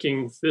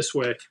thinking this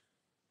way.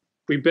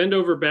 We bend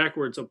over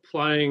backwards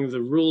applying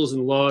the rules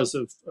and laws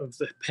of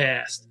the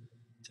past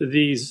to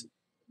these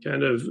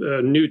kind of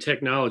new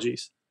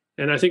technologies.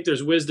 And I think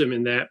there's wisdom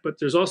in that, but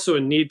there's also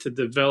a need to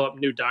develop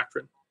new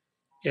doctrine.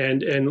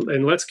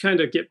 And let's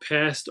kind of get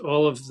past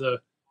all of the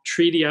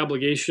treaty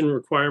obligation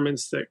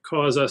requirements that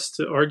cause us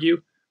to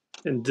argue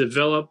and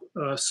develop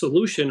a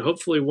solution,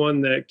 hopefully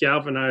one that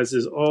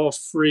galvanizes all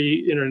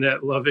free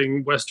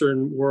internet-loving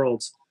Western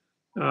worlds,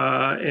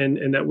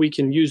 and that we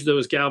can use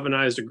those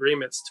galvanized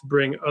agreements to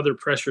bring other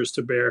pressures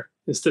to bear.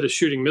 Instead of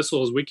shooting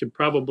missiles, we could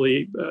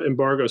probably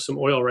embargo some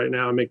oil right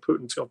now and make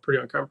Putin feel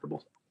pretty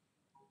uncomfortable.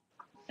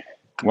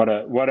 What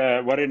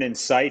an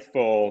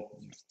insightful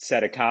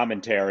set of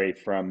commentary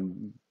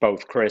from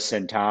both Chris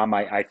and Tom.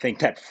 I think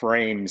that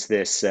frames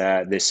this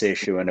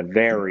issue in a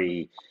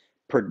very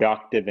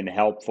productive and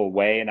helpful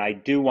way. And I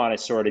do want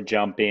to sort of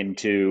jump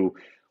into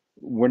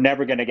we're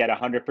never going to get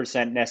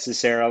 100%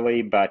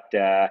 necessarily, but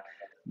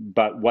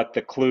what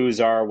the clues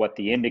are, what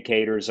the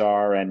indicators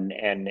are, and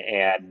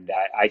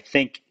I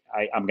think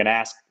I'm going to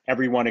ask,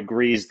 everyone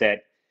agrees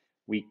that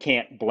we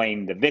can't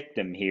blame the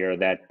victim here,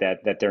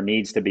 that there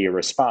needs to be a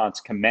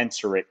response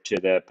commensurate to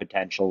the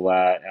potential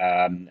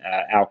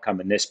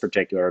outcome in this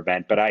particular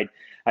event. But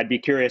I'd be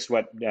curious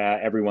what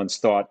everyone's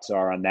thoughts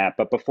are on that.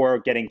 But before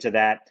getting to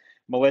that,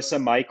 Melissa,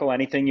 Michael,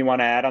 anything you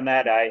want to add on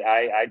that?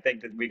 I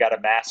think that we got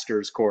a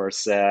master's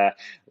course,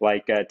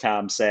 like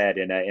Tom said,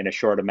 in a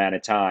short amount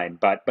of time.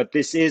 But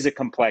this is a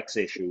complex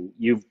issue.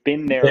 You've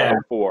been there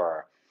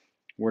before.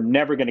 We're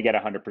never going to get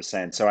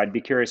 100%. So I'd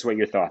be curious what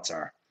your thoughts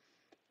are.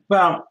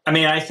 Well, I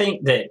mean, I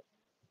think that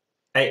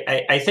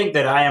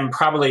I am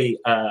probably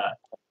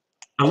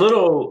a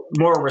little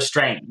more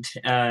restrained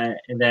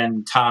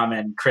than Tom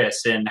and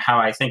Chris in how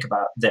I think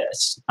about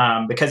this,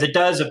 because it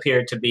does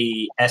appear to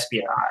be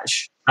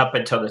espionage up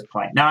until this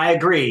point. Now, I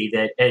agree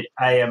that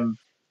I am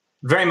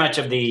very much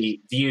of the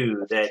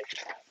view that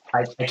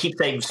I keep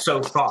saying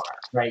so far,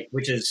 right?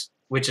 Which is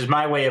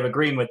my way of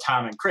agreeing with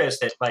Tom and Chris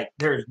that, like,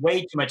 there's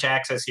way too much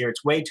access here.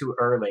 It's way too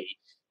early.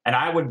 And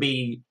I would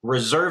be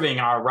reserving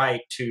our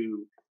right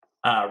to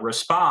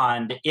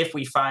respond if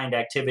we find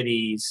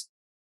activities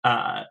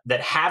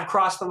that have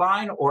crossed the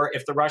line, or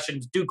if the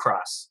Russians do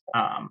cross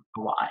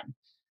the line.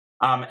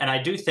 And I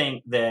do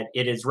think that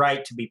it is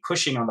right to be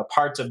pushing on the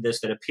parts of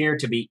this that appear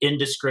to be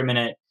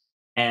indiscriminate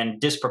and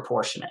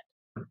disproportionate.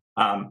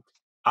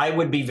 I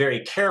would be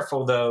very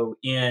careful, though,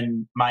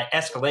 in my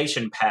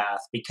escalation path,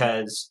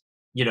 because,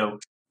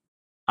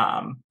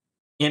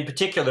 in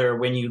particular,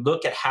 when you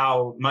look at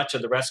how much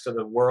of the rest of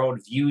the world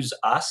views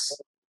us,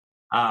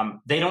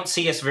 they don't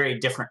see us very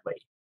differently.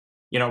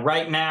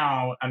 Right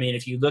now, I mean,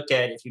 if you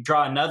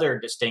draw another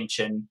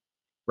distinction,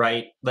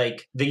 right,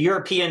 like the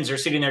Europeans are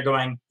sitting there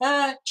going,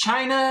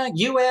 China,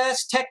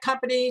 US, tech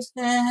companies,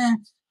 sort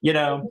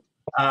of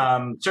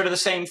the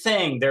same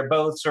thing. They're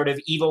both sort of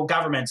evil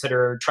governments that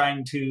are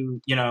trying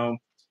to,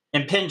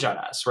 impinge on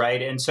us,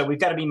 right? And so we've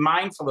got to be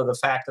mindful of the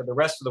fact that the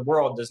rest of the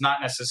world does not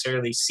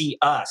necessarily see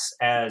us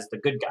as the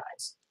good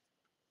guys.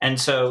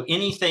 And so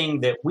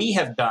anything that we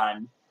have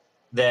done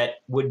that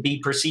would be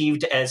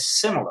perceived as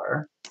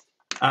similar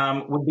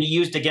would be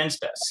used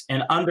against us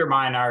and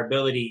undermine our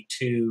ability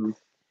to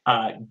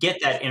get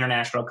that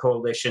international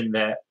coalition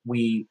that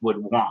we would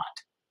want.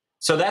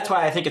 So that's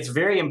why I think it's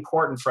very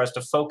important for us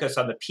to focus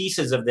on the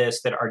pieces of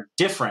this that are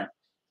different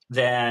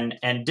than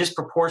and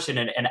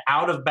disproportionate and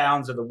out of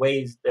bounds of the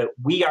ways that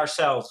we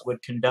ourselves would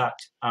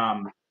conduct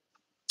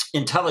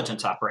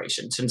intelligence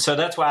operations. And so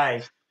that's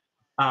why,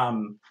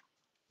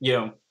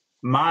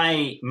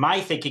 my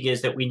thinking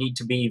is that we need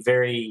to be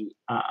very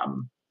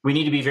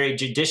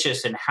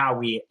judicious in how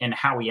we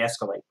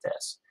escalate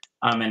this,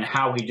 and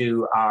how we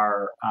do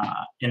our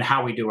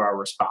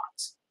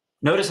response.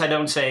 Notice I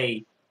don't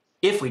say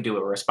if we do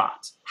a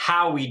response,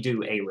 how we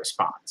do a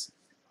response.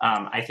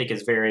 I think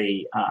is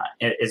very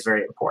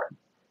important.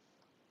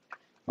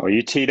 Well,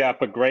 you teed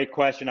up a great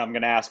question. I'm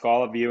going to ask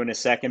all of you in a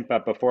second,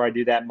 but before I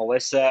do that,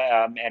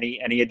 Melissa,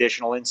 any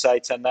additional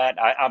insights on that?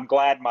 I'm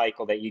glad,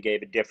 Michael, that you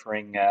gave a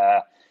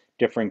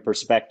differing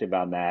perspective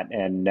on that.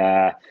 And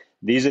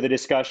these are the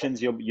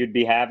discussions you'd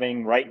be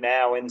having right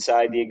now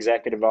inside the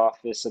executive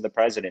office of the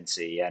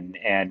presidency,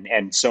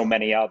 and so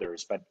many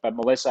others. But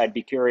Melissa, I'd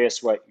be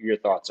curious what your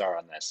thoughts are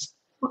on this.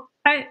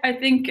 I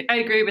think I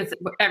agree with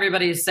what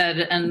everybody said,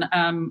 and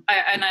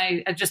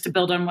I just to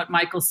build on what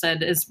Michael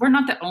said, is we're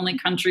not the only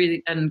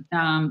country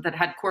that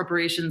had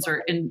corporations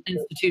or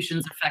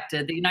institutions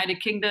affected. The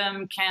United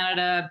Kingdom,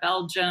 Canada,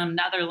 Belgium,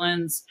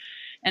 Netherlands,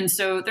 and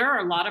so there are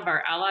a lot of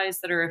our allies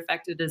that are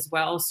affected as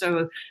well.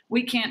 So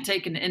we can't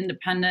take an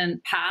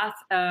independent path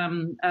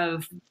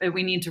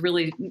we need to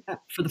really,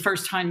 for the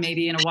first time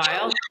maybe in a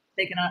while,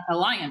 take an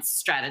alliance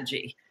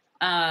strategy.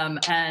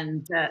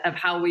 And of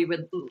how we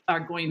are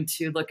going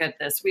to look at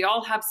this. We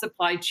all have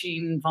supply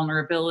chain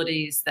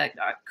vulnerabilities that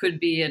could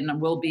be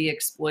and will be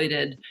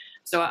exploited.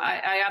 So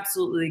I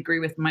absolutely agree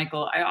with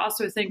Michael. I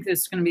also think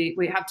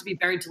we have to be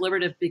very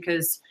deliberative,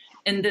 because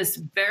in this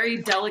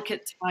very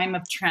delicate time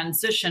of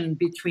transition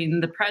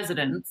between the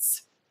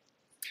presidents,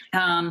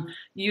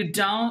 you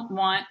don't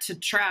want to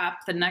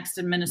trap the next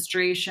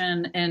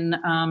administration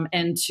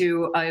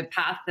into a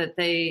path that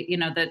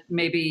that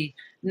maybe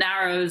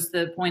narrows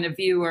the point of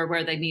view or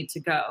where they need to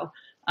go.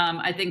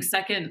 I think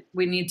second,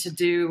 we need to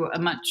do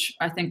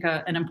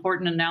an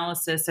important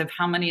analysis of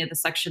how many of the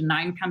Section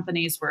 9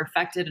 companies were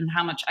affected and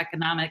how much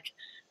economic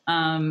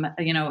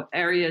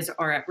areas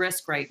are at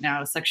risk right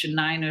now. Section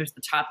 9 is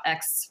the top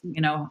X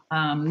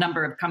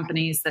number of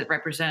companies that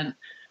represent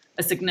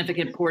a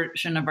significant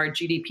portion of our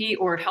GDP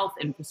or health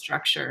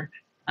infrastructure.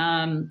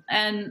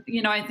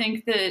 I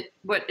think that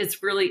what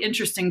is really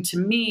interesting to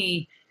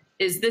me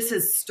is this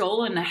has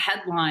stolen a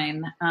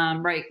headline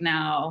right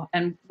now,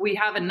 and we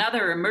have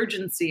another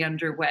emergency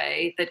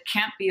underway that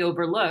can't be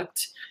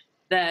overlooked.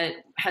 That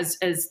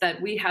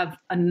we have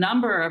a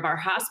number of our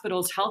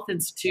hospitals, health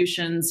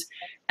institutions,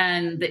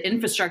 and the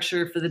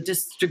infrastructure for the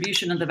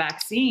distribution of the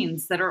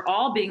vaccines that are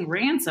all being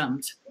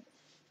ransomed,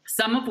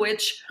 some of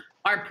which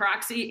are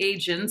proxy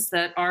agents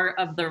that are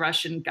of the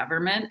Russian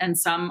government, and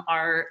some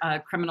are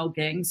criminal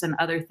gangs and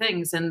other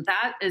things. And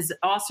that is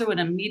also an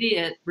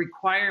immediate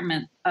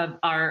requirement of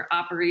our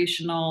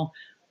operational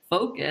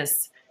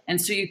focus.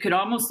 And so you could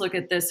almost look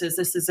at this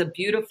is a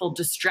beautiful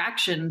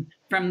distraction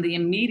from the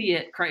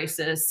immediate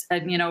crisis,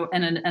 and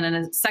and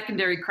a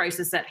secondary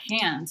crisis at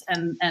hand,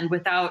 and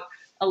without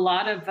a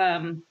lot of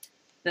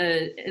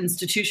the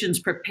institutions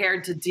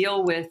prepared to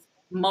deal with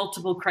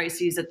multiple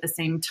crises at the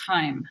same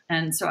time.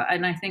 And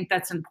I think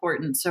that's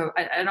important. So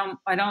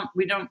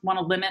we don't want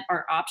to limit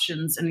our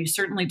options, and we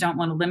certainly don't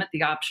want to limit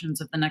the options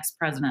of the next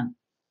president.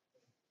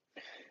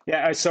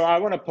 Yeah, so I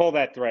want to pull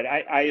that thread.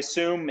 I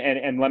assume,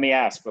 and let me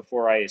ask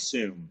before I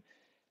assume,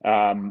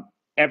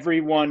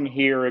 everyone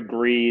here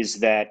agrees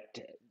that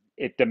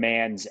it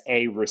demands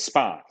a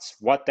response.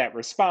 What that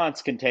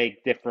response can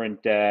take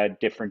different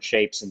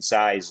shapes and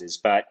sizes,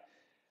 but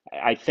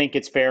I think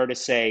it's fair to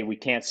say we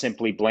can't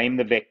simply blame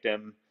the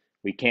victim.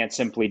 We can't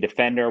simply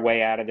defend our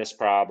way out of this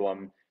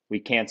problem. We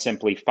can't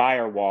simply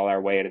firewall our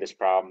way out of this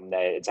problem.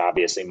 It's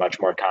obviously much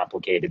more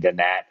complicated than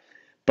that.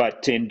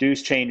 But to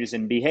induce changes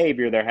in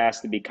behavior, there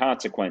has to be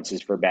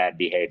consequences for bad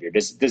behavior.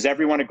 Does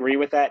everyone agree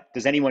with that?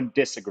 Does anyone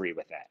disagree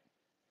with that?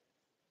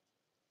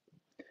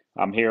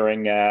 I'm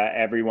hearing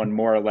everyone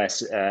more or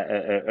less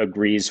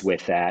agrees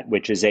with that,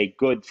 which is a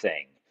good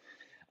thing.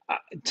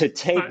 To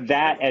take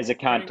that as a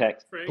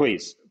context,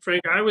 please.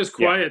 Frank, I was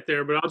quiet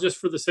there, but I'll just,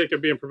 for the sake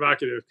of being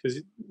provocative,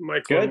 because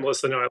Michael and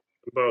Melissa know I like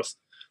them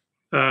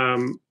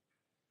both.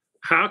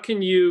 How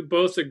can you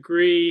both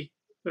agree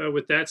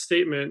with that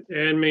statement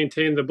and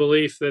maintain the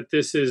belief that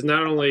this is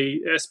not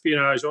only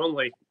espionage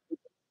only,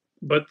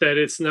 but that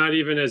it's not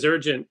even as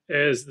urgent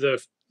as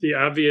the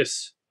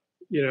obvious,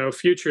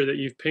 future that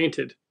you've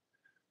painted?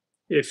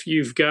 If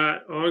you've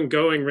got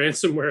ongoing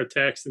ransomware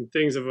attacks and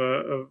things of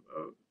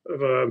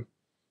a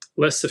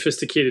less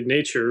sophisticated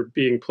nature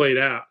being played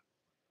out,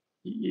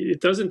 it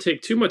doesn't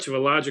take too much of a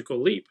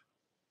logical leap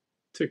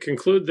to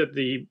conclude that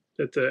the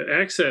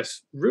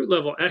access, root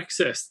level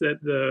access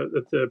that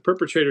the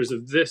perpetrators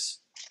of this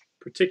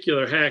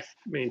particular hack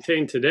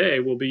maintain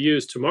today will be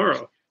used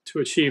tomorrow to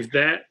achieve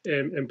that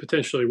and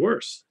potentially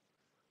worse.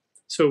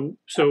 So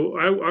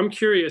I'm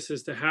curious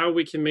as to how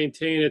we can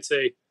maintain it's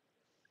a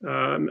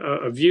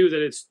view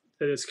that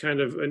it's kind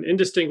of an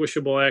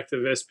indistinguishable act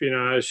of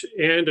espionage,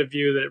 and a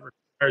view that it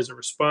requires a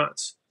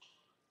response.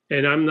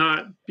 And I'm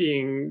not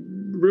being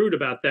rude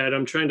about that.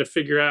 I'm trying to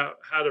figure out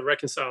how to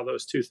reconcile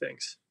those two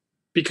things.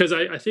 Because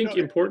I think,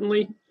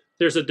 importantly,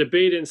 there's a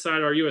debate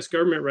inside our U.S.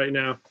 government right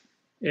now,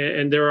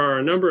 and there are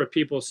a number of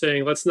people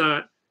saying, let's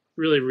not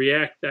really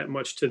react that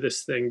much to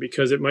this thing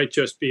because it might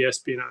just be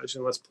espionage,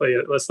 and let's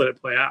let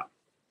it play out.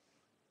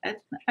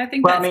 I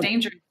think that's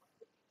dangerous.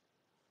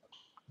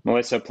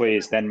 Melissa,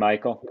 please, then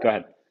Michael. Go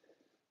ahead.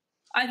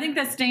 I think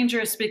that's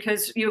dangerous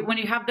because when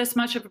you have this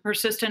much of a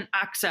persistent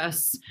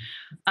access,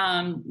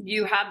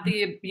 you have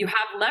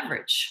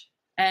leverage,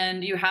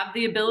 and you have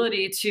the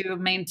ability to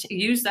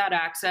use that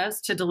access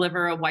to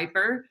deliver a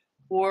wiper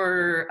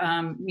or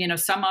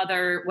some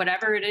other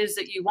whatever it is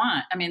that you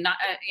want. I mean, not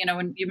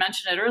when you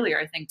mentioned it earlier,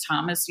 I think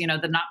Thomas, the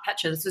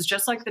NotPetya. This is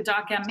just like the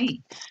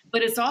DocME,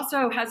 but it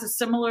also has a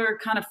similar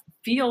kind of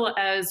feel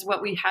as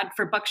what we had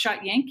for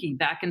Buckshot Yankee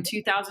back in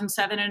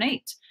 2007 and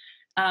 8.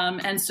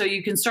 And so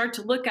you can start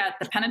to look at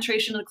the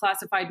penetration of the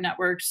classified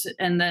networks,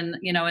 and then,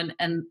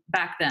 and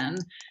back then,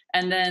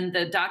 and then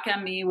the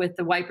DocME with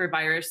the wiper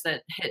virus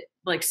that hit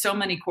like so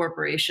many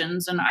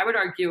corporations. And I would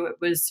argue it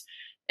was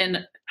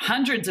in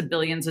hundreds of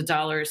billions of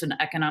dollars in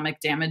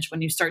economic damage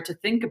when you start to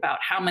think about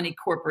how many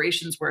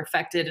corporations were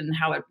affected and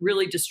how it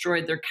really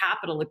destroyed their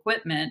capital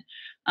equipment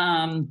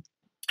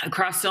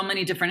across so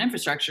many different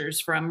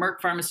infrastructures, from Merck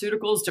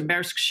Pharmaceuticals to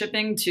Maersk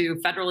Shipping to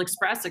Federal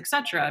Express, et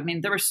cetera. I mean,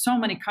 there were so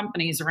many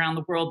companies around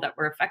the world that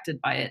were affected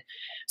by it.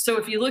 So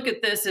if you look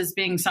at this as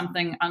being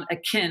something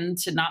akin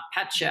to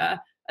NotPetya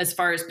as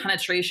far as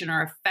penetration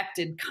or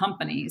affected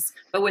companies,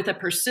 but with a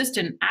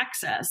persistent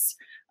access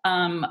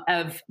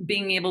of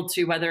being able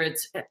to, whether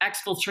it's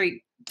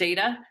exfiltrate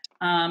data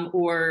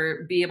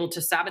or be able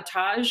to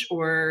sabotage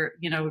or,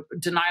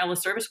 denial of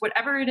service,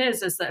 whatever it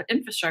is as the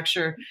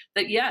infrastructure,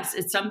 that yes,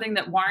 it's something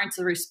that warrants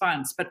a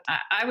response. But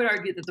I would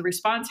argue that the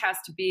response has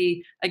to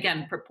be,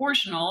 again,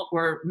 proportional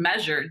or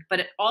measured, but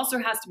it also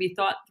has to be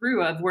thought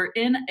through of, we're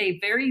in a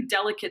very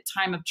delicate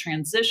time of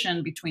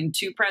transition between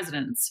two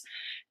presidents.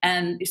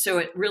 And so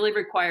it really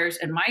requires,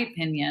 in my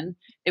opinion,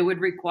 it would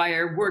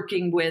require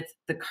working with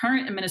the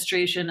current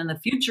administration and the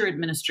future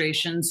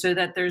administration so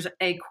that there's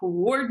a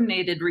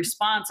coordinated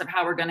response of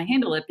how we're going to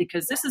handle it,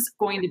 because this is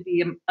going to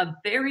be a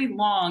very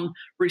long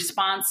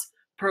response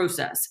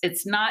process.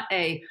 It's not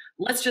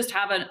let's just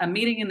have a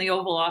meeting in the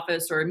Oval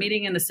Office or a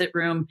meeting in the sit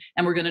room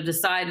and we're going to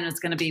decide, and it's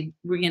going to be,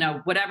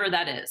 whatever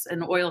that is,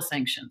 and oil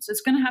sanctions.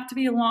 It's going to have to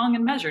be long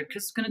and measured,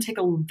 because it's going to take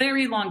a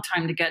very long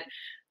time to get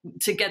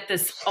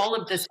all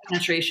of this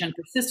penetration,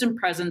 persistent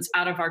presence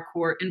out of our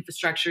core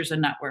infrastructures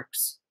and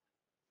networks.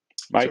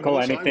 Michael,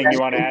 Melissa, anything you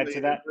want to add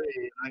to that?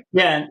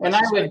 Yeah, and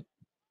I would.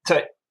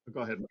 So,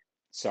 go ahead.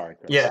 Sorry,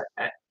 Chris. Yeah,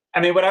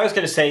 I mean, what I was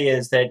going to say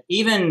is that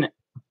even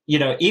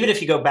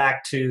if you go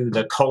back to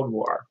the Cold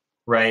War,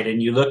 right,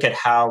 and you look at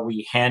how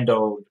we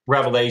handled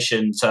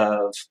revelations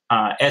of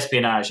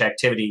espionage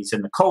activities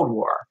in the Cold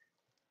War,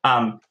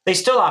 they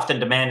still often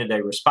demanded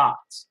a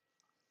response,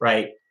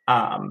 right?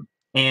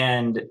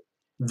 And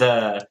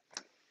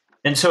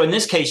so in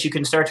this case, you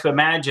can start to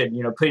imagine,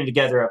 putting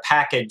together a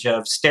package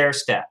of stair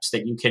steps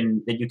that you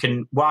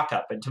can walk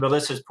up. And to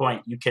Melissa's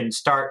point, you can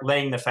start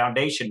laying the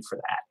foundation for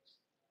that.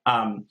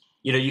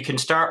 You can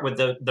start with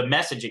the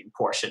messaging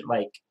portion,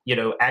 like,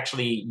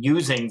 actually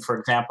using, for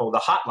example, the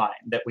hotline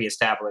that we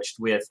established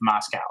with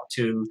Moscow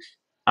to,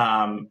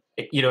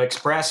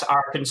 express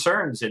our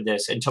concerns in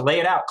this and to lay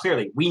it out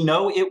clearly. We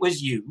know it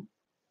was you,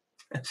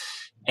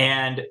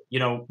 and,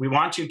 we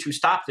want you to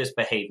stop this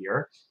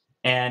behavior.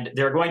 And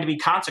there are going to be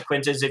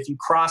consequences if you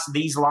cross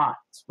these lines,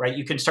 right?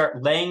 You can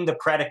start laying the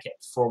predicate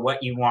for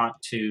what you want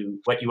to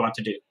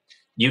do.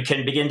 You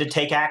can begin to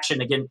take action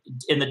again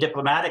in the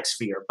diplomatic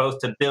sphere, both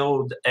to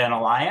build an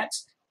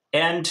alliance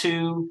and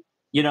to,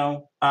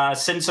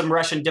 send some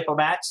Russian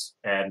diplomats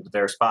and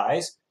their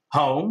spies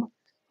home,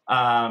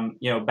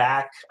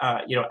 back,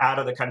 out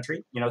of the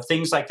country,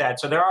 things like that.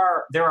 So there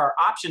are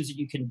options that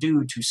you can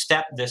do to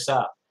step this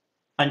up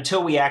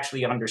until we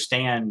actually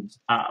understand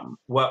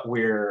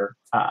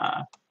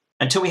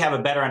until we have a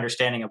better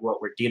understanding of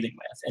what we're dealing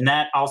with. And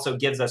that also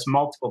gives us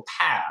multiple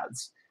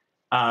paths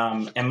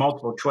and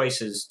multiple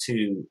choices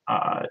to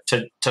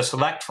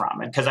select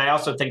from. And because I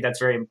also think that's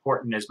very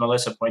important, as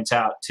Melissa points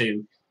out,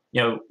 to,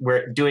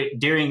 we're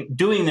doing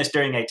this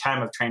during a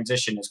time of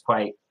transition is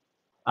quite,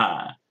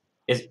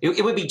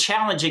 it would be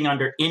challenging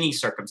under any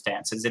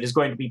circumstances. It is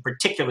going to be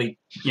particularly,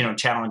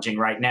 challenging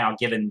right now,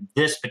 given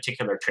this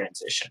particular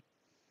transition.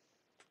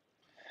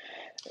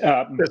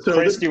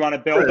 Chris, do you want to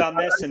build on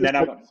this? And then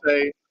I'll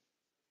say,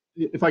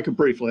 if I could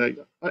briefly,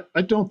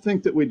 I don't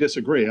think that we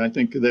disagree. I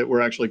think that we're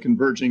actually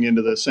converging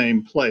into the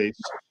same place.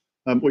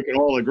 We can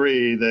all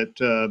agree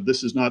that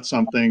this is not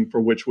something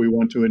for which we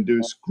want to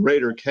induce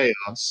greater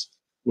chaos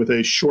with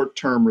a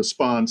short-term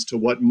response to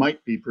what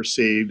might be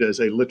perceived as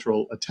a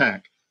literal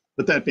attack.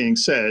 But that being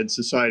said,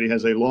 society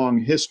has a long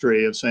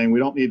history of saying we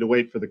don't need to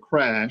wait for the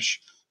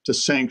crash to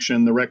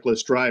sanction the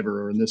reckless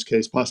driver, or in this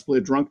case, possibly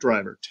a drunk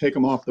driver, take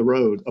them off the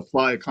road,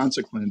 apply a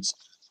consequence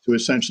to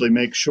essentially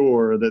make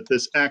sure that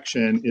this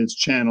action is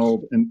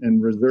channeled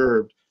and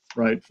reserved,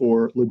 right,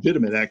 for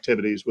legitimate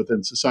activities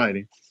within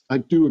society. I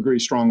do agree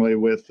strongly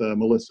with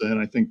Melissa, and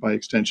I think by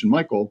extension,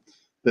 Michael,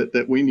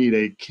 that we need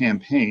a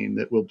campaign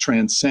that will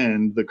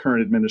transcend the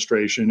current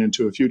administration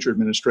into a future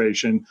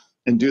administration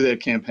and do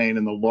that campaign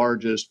in the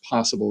largest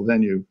possible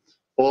venue.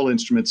 All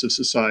instruments of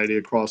society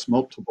across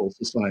multiple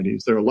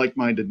societies. There are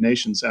like-minded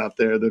nations out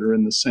there that are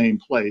in the same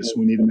place.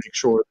 We need to make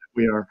sure that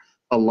we are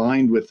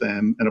aligned with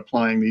them and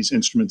applying these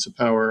instruments of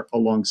power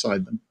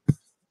alongside them.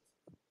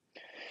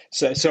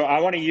 So I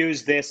want to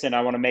use this, and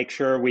I want to make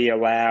sure we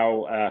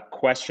allow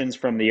questions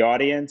from the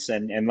audience.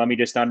 And let me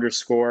just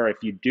underscore, if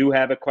you do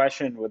have a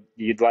question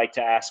you'd like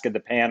to ask of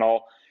the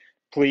panel,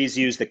 please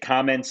use the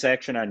comment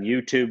section on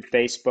YouTube,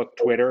 Facebook,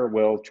 Twitter.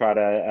 We'll try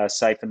to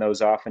siphon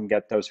those off and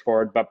get those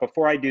forward. But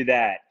before I do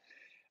that,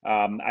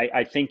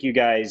 I think you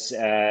guys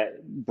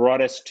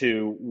brought us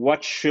to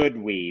what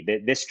should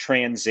this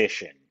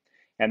transition,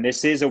 and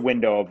this is a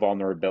window of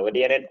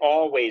vulnerability, and it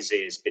always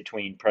is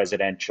between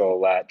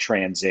presidential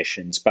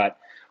transitions. But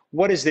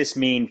what does this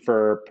mean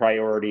for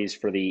priorities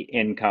for the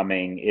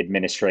incoming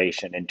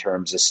administration in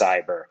terms of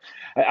cyber?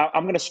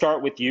 I'm going to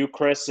start with you,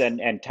 Chris,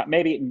 and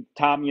maybe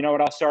Tom, you know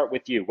what, I'll start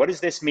with you. What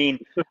does this mean?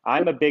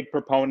 I'm a big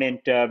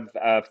proponent of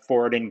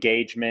forward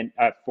engagement,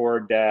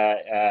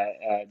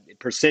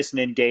 persistent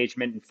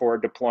engagement and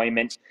forward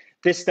deployment.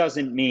 This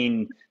doesn't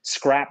mean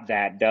scrap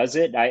that, does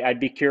it? I'd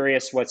be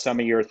curious what some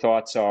of your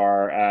thoughts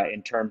are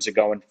in terms of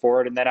going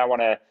forward. And then I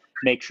want to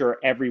make sure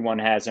everyone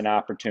has an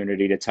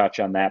opportunity to touch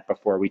on that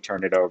before we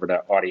turn it over to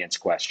audience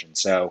questions.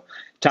 So,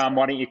 Tom,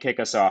 why don't you kick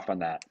us off on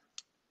that?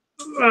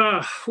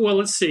 Well,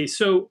 let's see.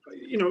 So,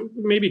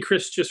 maybe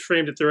Chris just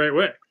framed it the right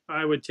way.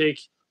 I would take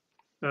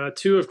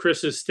two of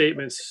Chris's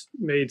statements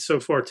made so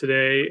far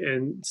today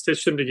and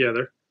stitch them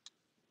together.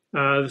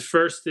 The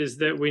first is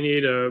that we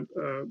need a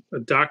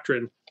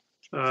doctrine,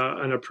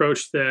 an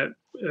approach that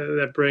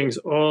brings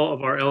all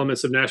of our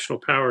elements of national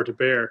power to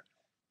bear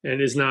and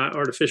is not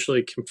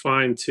artificially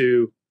confined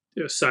to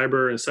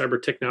cyber and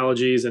cyber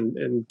technologies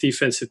and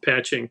defensive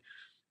patching,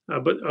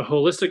 but a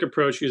holistic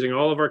approach using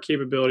all of our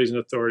capabilities and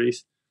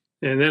authorities.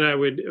 And then I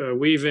would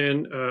weave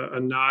in a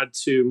nod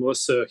to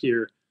Melissa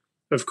here.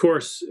 Of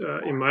course,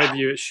 in my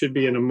view, it should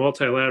be in a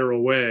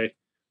multilateral way,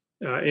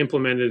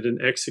 implemented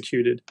and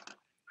executed.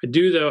 I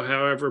do, though,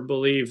 however,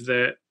 believe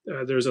that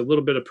there's a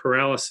little bit of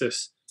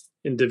paralysis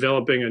in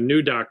developing a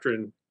new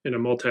doctrine in a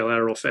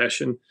multilateral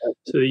fashion.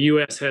 So the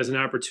U.S. has an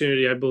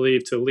opportunity, I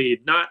believe, to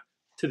lead, not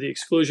to the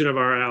exclusion of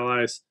our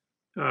allies,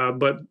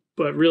 but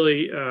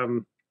really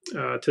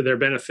to their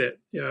benefit.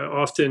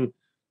 Often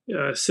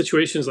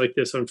situations like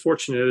this,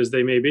 unfortunate as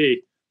they may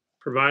be,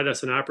 provide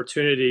us an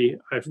opportunity.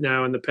 I've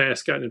now in the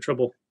past gotten in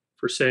trouble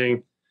for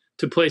saying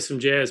to play some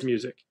jazz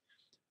music.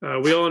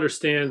 We all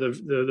understand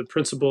the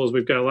principles.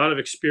 We've got a lot of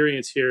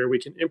experience here. We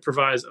can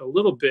improvise a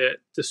little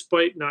bit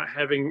despite not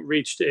having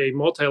reached a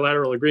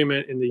multilateral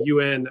agreement in the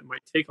UN that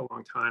might take a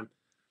long time.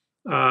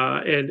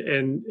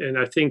 And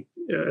I think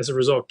as a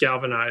result,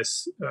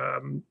 galvanize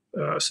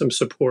some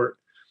support.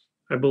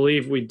 I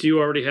believe we do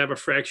already have a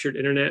fractured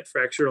internet,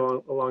 fractured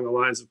along the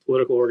lines of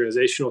political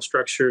organizational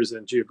structures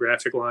and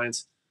geographic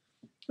lines.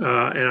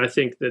 And I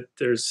think that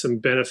there's some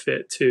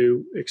benefit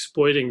to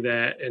exploiting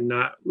that and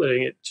not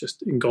letting it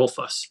just engulf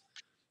us.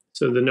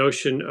 So the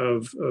notion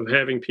of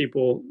having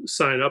people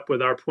sign up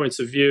with our points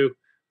of view,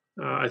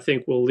 I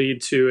think will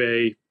lead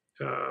to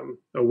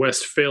a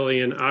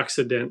Westphalian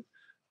Occident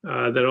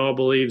that all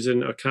believes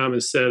in a common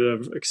set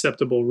of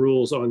acceptable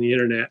rules on the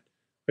internet,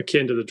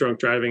 akin to the drunk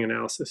driving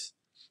analysis.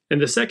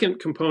 And the second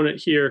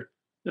component here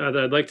that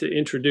I'd like to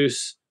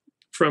introduce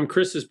from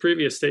Chris's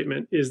previous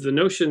statement is the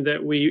notion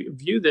that we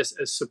view this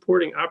as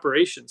supporting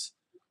operations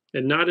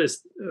and not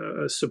as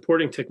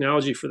supporting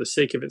technology for the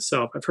sake of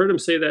itself. I've heard him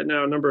say that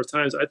now a number of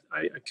times.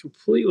 I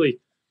completely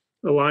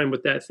align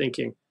with that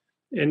thinking.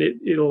 And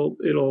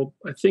it'll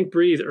I think,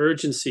 breathe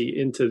urgency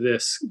into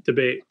this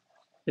debate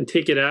and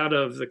take it out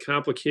of the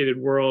complicated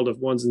world of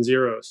ones and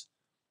zeros.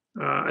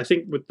 I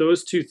think with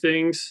those two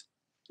things,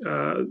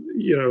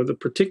 the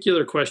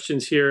particular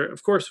questions here,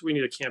 of course, we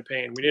need a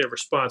campaign. We need a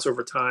response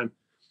over time.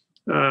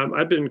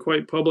 I've been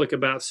quite public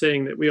about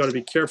saying that we ought to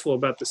be careful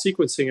about the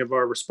sequencing of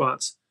our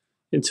response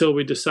until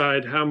we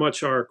decide how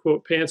much our,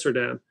 quote, pants are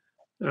down.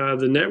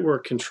 The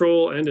network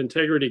control and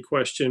integrity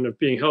question of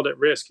being held at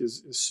risk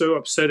is so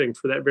upsetting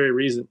for that very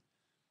reason.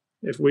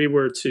 If we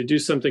were to do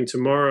something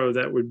tomorrow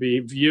that would be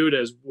viewed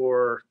as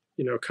war,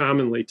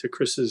 commonly to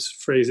Chris's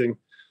phrasing,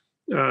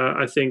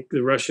 I think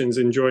the Russians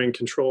enjoying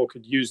control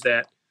could use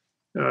that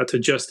to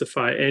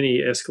justify any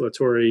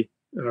escalatory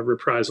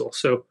reprisal.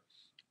 So,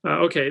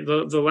 okay,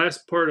 the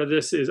last part of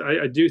this is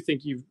I do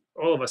think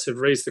all of us have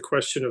raised the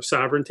question of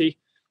sovereignty.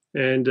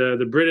 And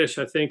the British,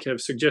 I think,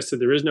 have suggested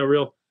there is no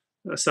real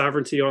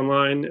sovereignty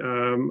online.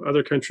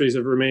 Other countries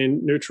have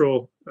remained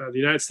neutral. The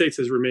United States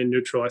has remained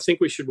neutral. I think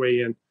we should weigh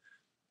in.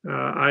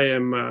 I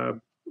am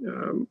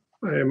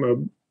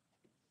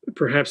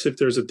perhaps if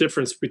there's a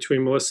difference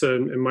between Melissa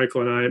and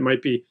Michael and I, it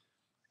might be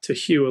to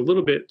hew a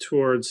little bit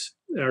towards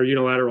our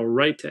unilateral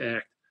right to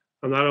act.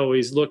 I'm not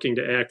always looking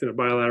to act in a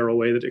bilateral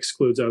way that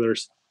excludes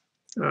others.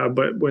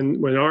 But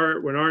when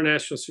our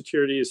national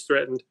security is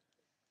threatened,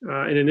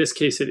 and in this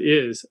case it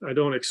is, I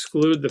don't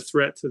exclude the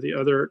threat to the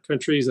other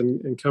countries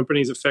and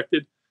companies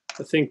affected.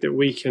 I think that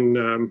we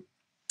can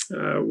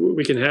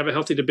have a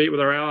healthy debate with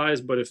our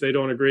allies, but if they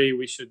don't agree,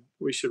 we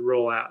should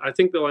roll out. I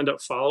think they'll end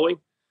up following.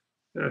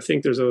 And I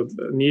think there's a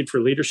need for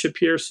leadership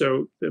here.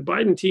 So the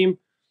Biden team,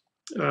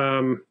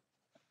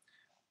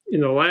 in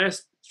the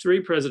last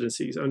 3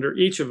 presidencies under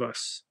each of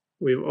us,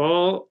 we've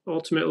all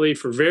ultimately,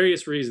 for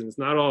various reasons,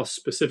 not all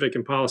specific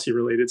and policy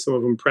related, some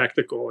of them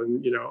practical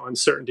and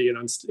uncertainty and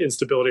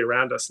instability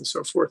around us and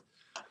so forth,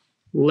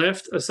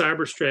 left a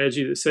cyber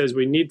strategy that says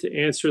we need to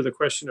answer the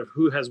question of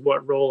who has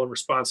what role and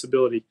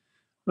responsibility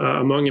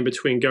among and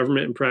between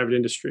government and private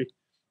industry.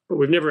 But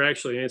we've never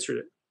actually answered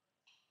it.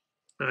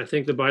 And I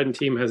think the Biden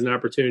team has an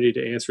opportunity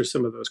to answer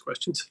some of those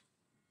questions.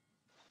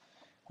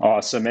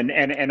 Awesome.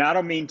 And I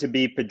don't mean to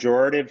be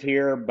pejorative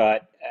here,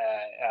 but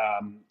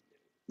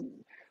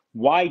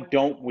why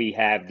don't we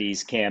have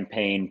these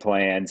campaign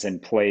plans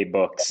and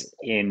playbooks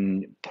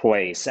in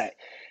place?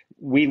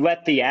 We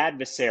let the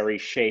adversary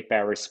shape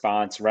our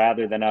response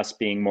rather than us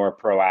being more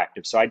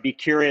proactive. So I'd be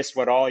curious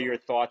what all your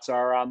thoughts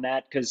are on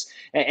that,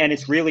 and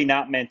it's really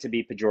not meant to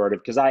be pejorative,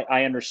 because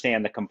I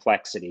understand the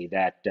complexity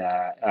that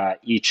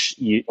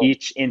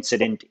each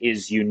incident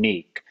is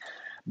unique.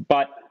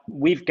 But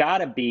we've got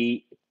to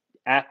be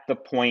at the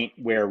point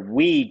where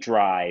we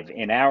drive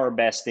in our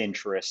best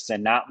interests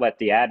and not let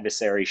the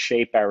adversary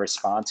shape our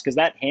response, because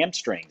that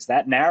hamstrings,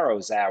 that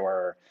narrows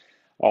our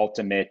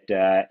ultimate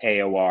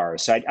AOR.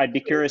 So I'd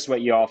be curious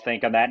what you all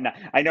think on that. And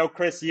I know,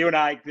 Chris, you and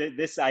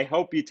I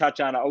hope you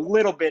touch on a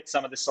little bit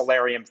some of the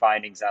Solarium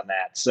findings on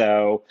that.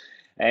 So,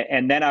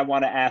 and then I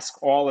want to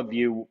ask all of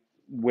you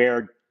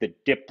where the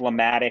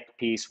diplomatic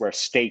piece, where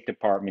State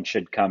Department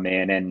should come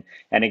in. And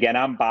again,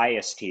 I'm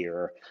biased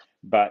here,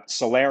 but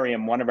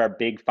Solarium, one of our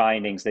big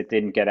findings that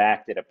didn't get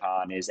acted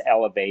upon is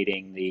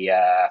elevating the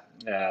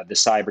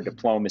cyber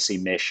diplomacy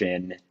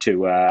mission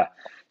to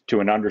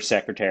an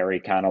undersecretary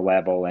kind of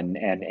level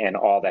and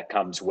all that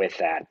comes with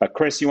that. But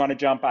Chris, you want to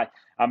jump?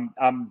 I'm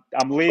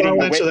leading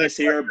the witness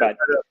here, but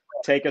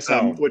take us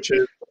home. Which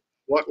is,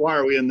 why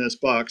are we in this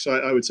box?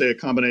 I would say a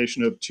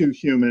combination of 2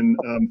 human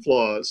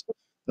flaws.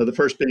 The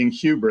first being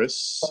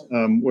hubris,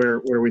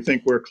 where we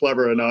think we're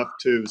clever enough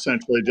to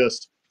essentially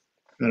just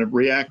kind of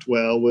react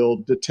well. We'll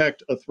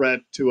detect a threat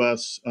to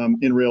us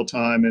in real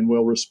time, and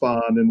we'll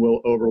respond and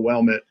we'll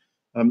overwhelm it.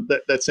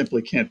 That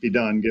simply can't be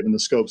done given the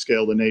scope,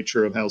 scale, the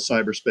nature of how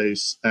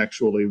cyberspace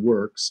actually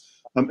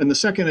works. And the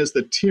second is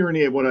the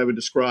tyranny of what I would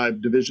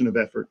describe division of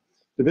effort.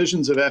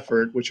 Divisions of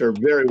effort, which are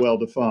very well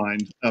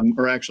defined,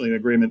 are actually an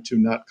agreement to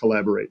not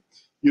collaborate.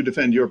 You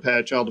defend your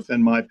patch, I'll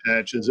defend my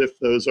patch, as if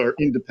those are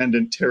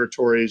independent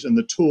territories and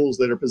the tools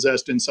that are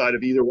possessed inside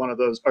of either one of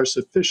those are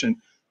sufficient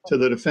to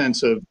the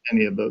defense of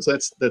any of those.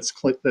 That's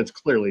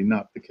clearly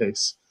not the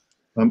case.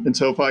 And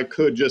so if I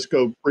could just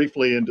go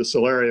briefly into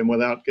Solarium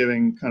without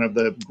giving kind of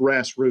the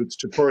grassroots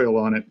tutorial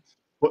on it,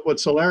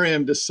 what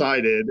Solarium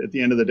decided at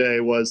the end of the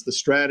day was the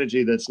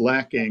strategy that's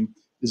lacking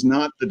is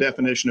not the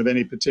definition of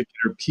any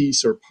particular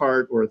piece or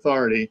part or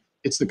authority,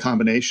 it's the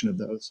combination of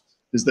those.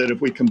 Is that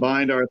if we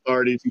combined our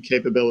authorities and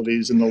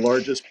capabilities in the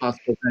largest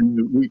possible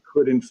venue, we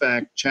could in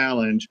fact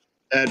challenge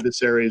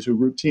adversaries who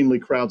routinely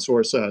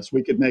crowdsource us.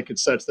 We could make it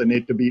such they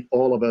need to beat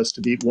all of us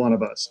to beat one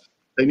of us.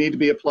 They need to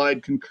be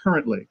applied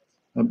concurrently.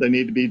 They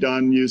need to be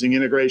done using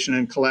integration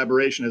and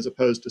collaboration as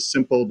opposed to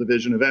simple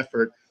division of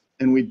effort.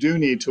 And we do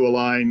need to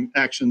align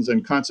actions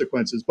and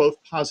consequences, both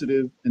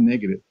positive and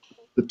negative.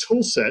 The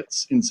tool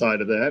sets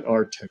inside of that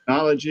are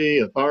technology,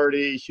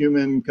 authority,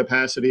 human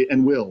capacity,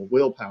 and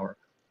willpower.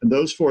 And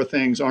those four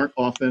things aren't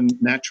often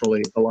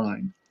naturally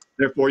aligned.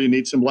 Therefore, you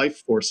need some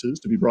life forces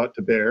to be brought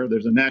to bear.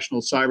 There's a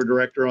national cyber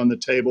director on the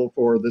table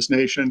for this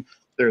nation.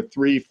 There are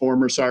 3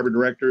 former cyber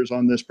directors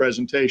on this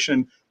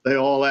presentation. They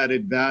all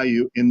added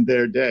value in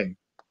their day.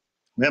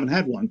 We haven't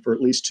had one for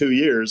at least 2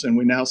 years, and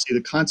we now see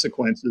the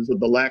consequences of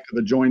the lack of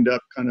a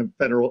joined-up kind of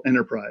federal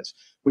enterprise.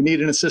 We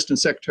need an assistant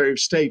secretary of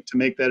state to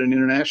make that an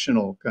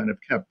international kind of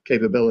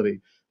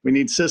capability. We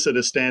need CISA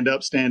to stand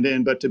up, stand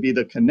in, but to be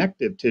the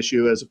connective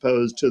tissue as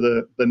opposed to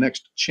the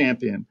next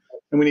champion.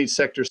 And we need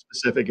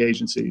sector-specific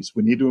agencies.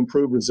 We need to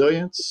improve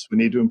resilience. We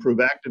need to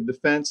improve active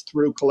defense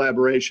through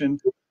collaboration.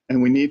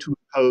 And we need to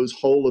impose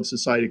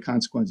whole-of-society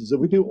consequences. If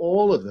we do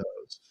all of those,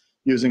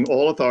 using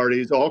all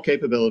authorities, all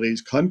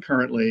capabilities,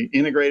 concurrently,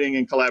 integrating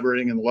and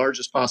collaborating in the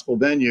largest possible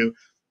venue,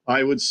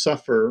 I would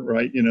suffer,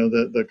 right,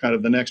 the kind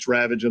of the next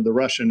ravage of the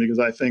Russian, because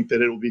I think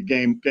that it will be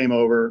game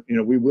over.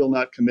 We will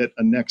not commit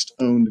a next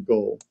owned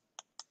goal.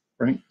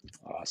 Right?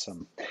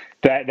 Awesome.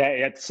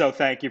 So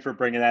thank you for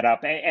bringing that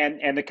up.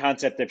 And the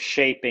concept of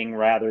shaping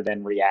rather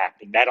than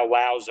reacting, that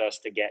allows us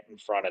to get in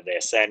front of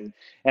this. And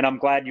I'm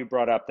glad you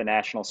brought up the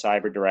National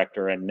Cyber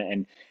Director.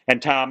 And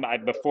Tom,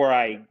 before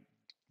I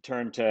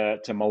turn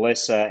to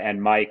Melissa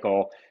and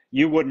Michael,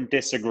 you wouldn't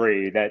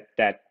disagree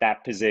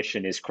that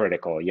position is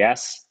critical,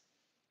 yes?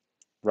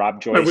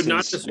 Rob Joyce, I would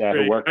not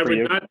disagree. who worked for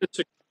you? Not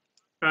disagree.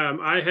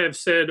 I have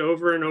said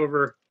over and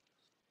over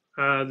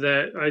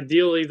that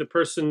ideally the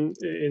person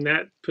in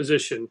that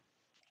position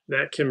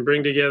that can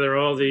bring together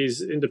all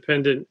these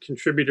independent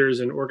contributors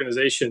and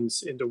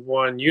organizations into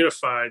one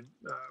unified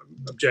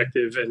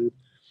objective, and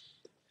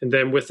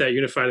then with that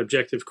unified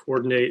objective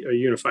coordinate a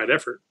unified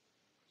effort.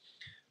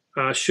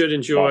 Should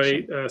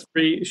enjoy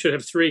should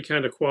have 3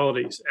 kind of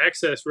qualities: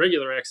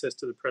 regular access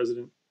to the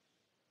president,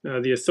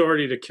 the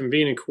authority to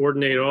convene and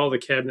coordinate all the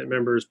cabinet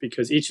members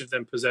because each of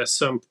them possess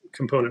some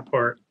component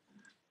part,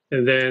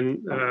 and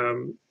then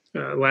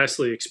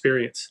lastly,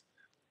 experience.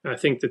 I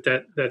think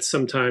that's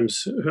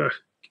sometimes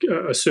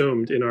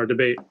assumed in our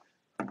debate,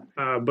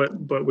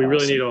 but we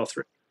really need all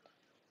 3.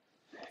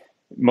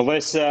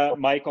 Melissa,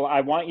 Michael,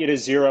 I want you to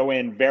zero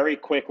in very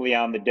quickly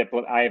on the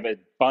I have a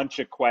bunch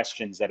of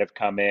questions that have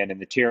come in,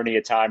 and the tyranny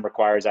of time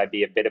requires I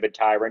be a bit of a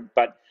tyrant,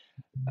 but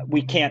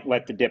we can't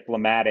let the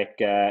diplomatic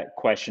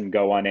question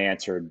go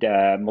unanswered.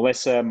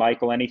 Melissa,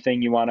 Michael,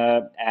 anything you want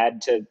to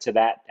add to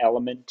that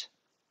element?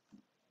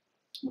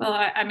 Well,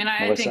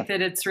 I think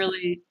that it's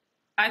really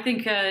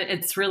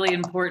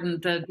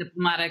important, the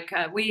diplomatic,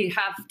 we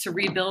have to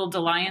rebuild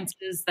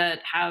alliances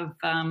that have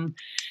and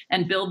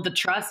build the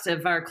trust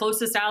of our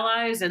closest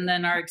allies and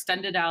then our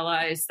extended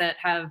allies that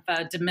have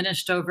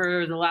diminished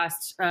over the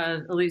last,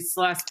 at least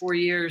the last 4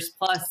 years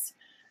plus.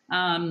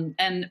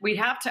 And we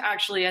have to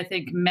actually, I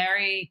think,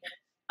 marry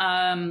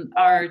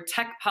our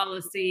tech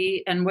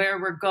policy and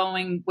where we're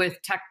going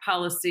with tech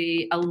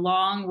policy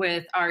along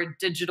with our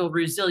digital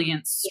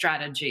resilience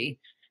strategy.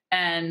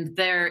 And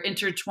they're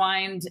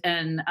intertwined,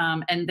 and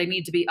they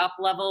need to be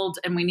up-leveled,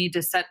 and we need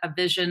to set a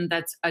vision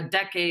that's a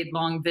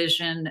decade-long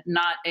vision,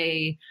 not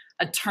a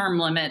term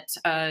limit,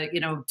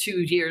 2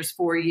 years,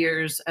 4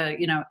 years,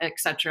 et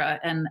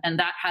cetera. And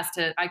that has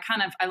to, I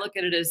look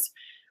at it as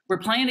we're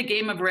playing a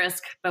game of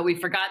Risk, but we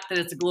forgot that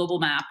it's a global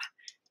map.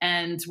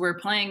 And we're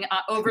playing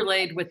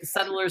overlaid with the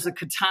settlers of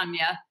Catan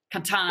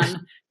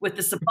with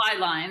the supply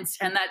lines.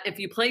 And that if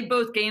you play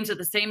both games at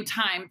the same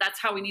time, that's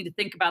how we need to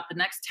think about the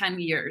next 10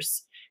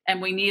 years. And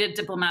we need a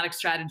diplomatic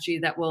strategy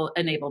that will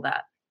enable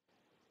that.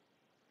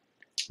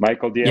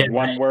 Michael, do you have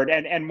one word?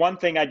 And one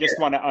thing I just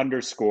want to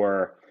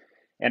underscore,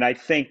 and I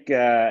think,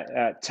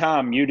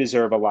 Tom, you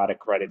deserve a lot of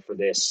credit for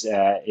this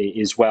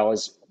as well,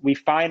 as we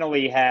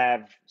finally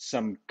have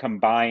some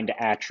combined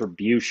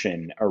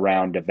attribution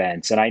around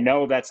events. And I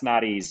know that's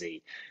not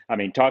easy. I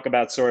mean, talk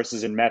about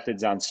sources and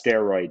methods on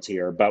steroids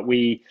here, but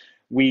we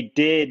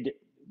did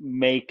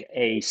make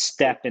a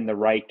step in the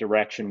right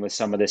direction with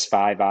some of this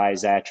Five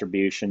Eyes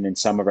attribution and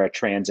some of our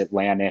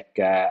transatlantic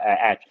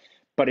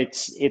but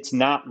it's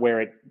not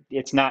where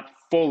it's not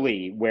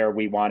fully where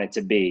we want it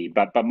to be.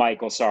 But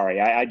Michael, sorry,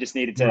 I just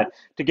needed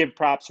to give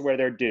props where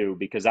they're due,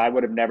 because I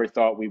would have never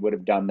thought we would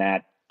have done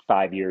that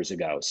 5 years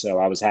ago. So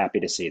I was happy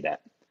to see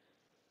that.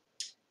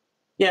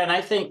 Yeah, and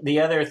I think the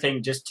other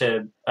thing, just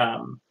to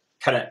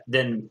kind of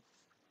then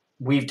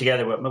weave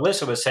together what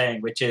Melissa was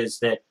saying, which is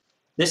that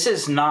this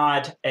is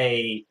not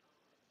a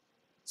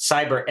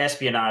cyber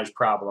espionage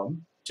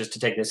problem, just to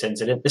take this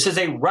incident. This is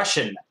a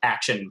Russian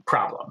action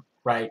problem,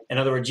 right? In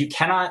other words, you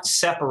cannot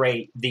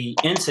separate the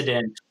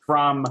incident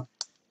from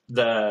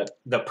the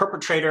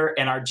perpetrator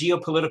and our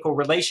geopolitical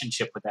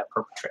relationship with that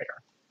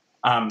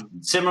perpetrator.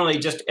 Similarly,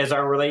 just as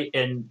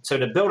so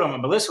to build on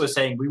what Melissa was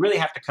saying, we really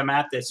have to come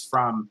at this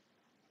from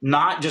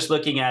not just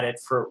looking at it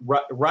for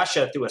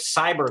Russia through a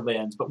cyber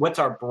lens, but what's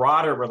our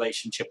broader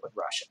relationship with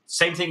Russia?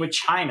 Same thing with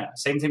China,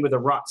 same thing with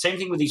Iran, same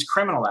thing with these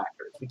criminal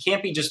actors. We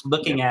can't be just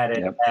looking at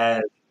it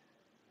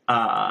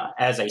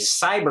as a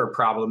cyber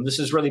problem. This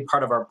is really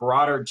part of our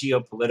broader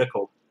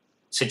geopolitical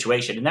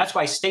situation. And that's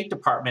why State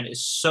Department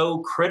is so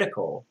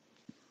critical,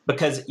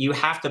 because you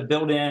have to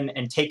build in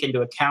and take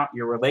into account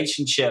your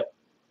relationship,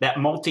 that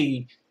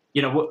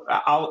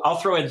I'll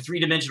throw in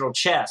three-dimensional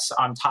chess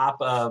on top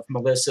of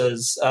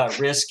Melissa's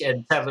Risk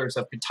and Settlers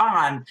of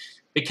Catan,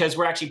 because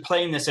we're actually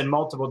playing this in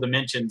multiple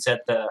dimensions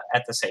at the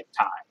same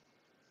time.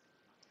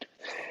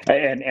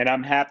 And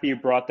I'm happy you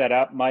brought that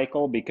up,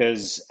 Michael,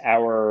 because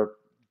our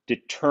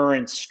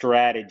deterrence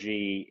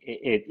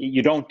strategy,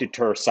 you don't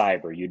deter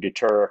cyber, you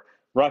deter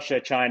Russia,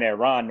 China,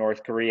 Iran,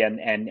 North Korea,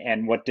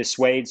 and what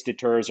dissuades,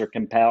 deters, or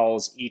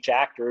compels each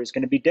actor is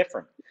going to be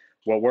different.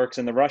 What works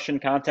in the Russian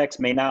context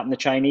may not in the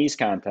Chinese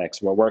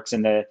context. What works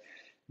in the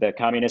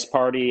Communist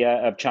Party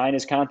of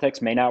China's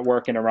context may not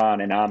work in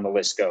Iran, and on the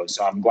list goes.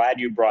 So I'm glad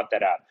you brought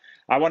that up.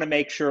 I want to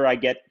make sure I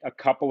get a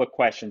couple of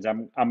questions.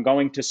 I'm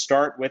going to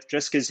start with,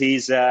 just because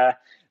he's the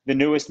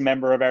newest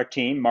member of our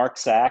team, Mark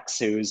Sachs,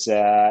 who's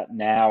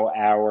now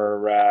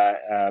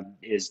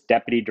is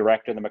Deputy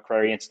Director of the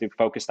McCrary Institute,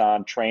 focused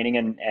on training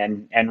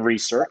and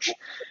research.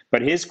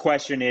 But his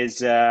question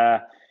is,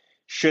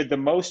 should the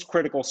most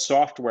critical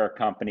software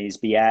companies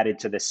be added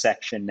to the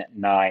Section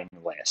 9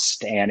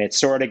 list? And it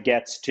sort of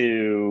gets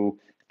to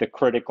the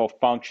critical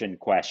function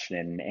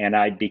question. And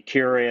I'd be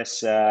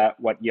curious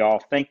what y'all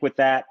think with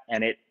that.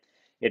 And it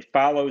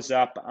follows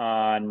up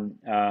on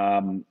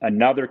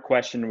another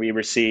question we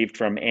received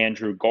from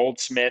Andrew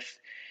Goldsmith,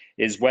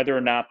 is whether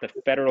or not the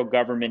federal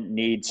government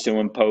needs to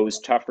impose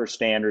tougher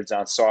standards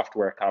on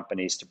software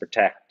companies to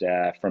protect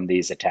from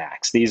these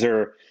attacks. These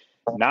are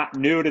not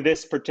new to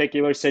this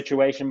particular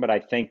situation, but I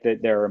think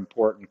that they're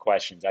important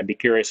questions. I'd be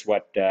curious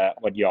what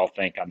y'all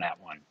think on that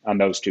one, on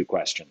those two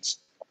questions.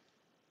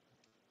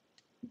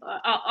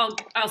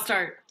 I'll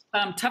start.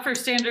 Tougher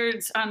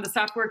standards on the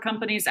software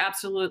companies,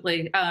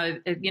 absolutely.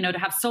 To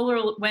have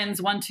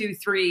SolarWinds 1, 2,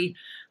 3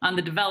 on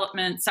the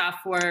development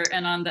software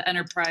and on the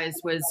enterprise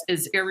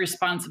is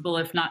irresponsible,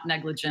 if not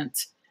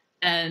negligent.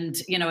 And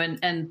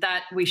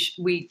that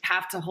we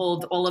have to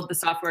hold all of the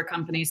software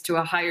companies to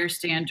a higher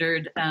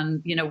standard.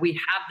 And we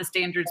have the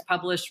standards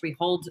published. We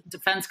hold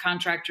defense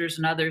contractors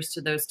and others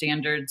to those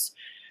standards.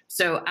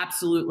 So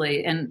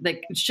absolutely, and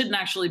they shouldn't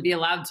actually be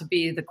allowed to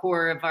be the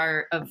core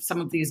of some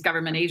of these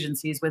government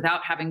agencies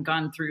without having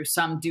gone through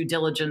some due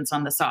diligence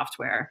on the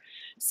software.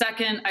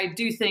 Second, I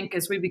do think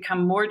as we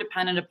become more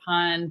dependent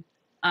upon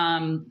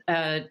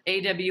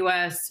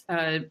AWS,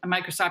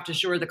 Microsoft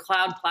Azure, the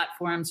cloud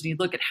platforms, and you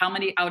look at how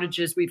many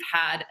outages we've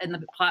had in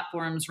the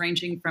platforms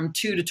ranging from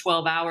 2 to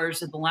 12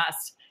 hours in the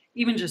last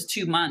even just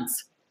 2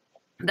 months,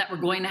 that we're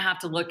going to have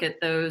to look at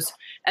those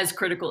as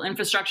critical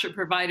infrastructure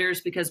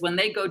providers, because when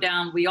they go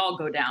down, we all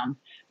go down.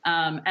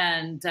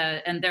 And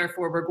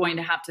therefore we're going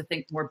to have to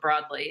think more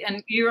broadly.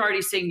 And you're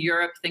already seeing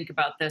Europe think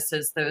about this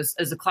as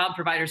the cloud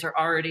providers are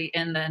already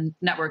in the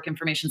Network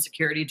Information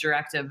Security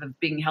Directive of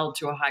being held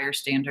to a higher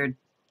standard.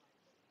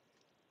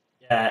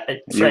 Yeah,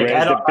 you raised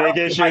a big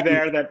issue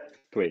there.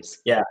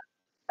 Please. Yeah,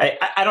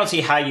 I don't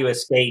see how you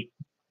escape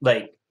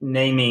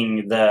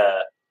naming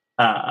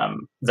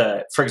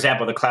for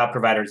example, the cloud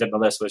providers that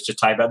Melissa was just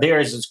talking about. They are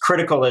as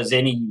critical as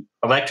any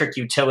electric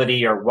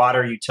utility or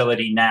water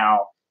utility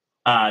now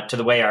to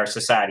the way our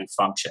society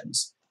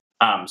functions.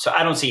 So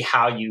I don't see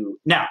how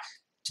now.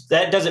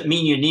 That doesn't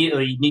mean you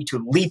need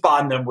to leap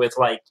on them with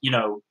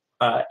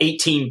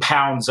 18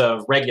 pounds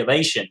of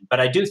regulation. But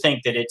I do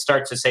think that it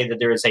starts to say that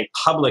there is a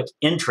public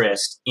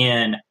interest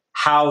in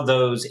how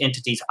those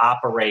entities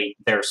operate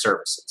their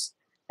services.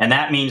 And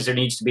that means there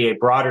needs to be a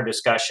broader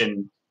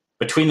discussion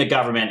between the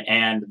government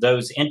and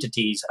those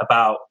entities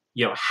about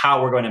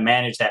how we're going to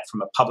manage that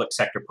from a public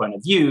sector point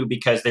of view,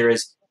 because there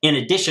is, in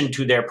addition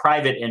to their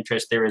private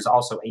interest, there is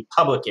also a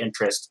public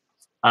interest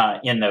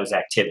in those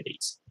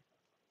activities.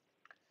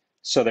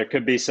 So there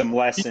could be some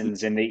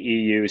lessons in the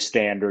EU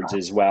standards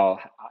as well,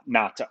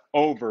 not to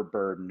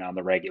overburden on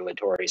the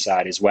regulatory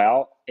side as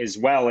well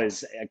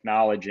as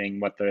acknowledging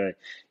what the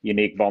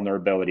unique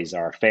vulnerabilities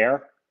are.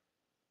 Fair?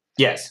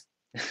 Yes.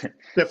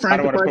 Yeah, Frank, I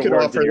don't want to put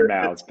words in your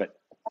mouths, but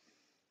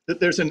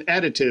There's an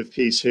additive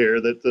piece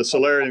here that the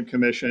Solarium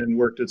Commission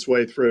worked its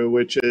way through,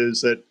 which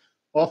is that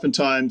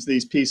oftentimes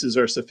these pieces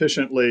are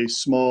sufficiently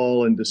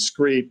small and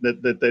discrete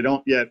that they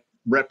don't yet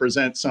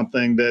represent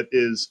something that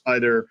is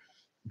either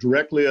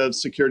directly of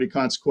security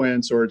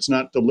consequence or it's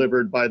not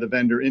delivered by the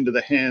vendor into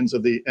the hands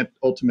of the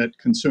ultimate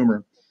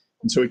consumer.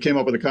 And so we came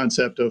up with a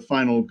concept of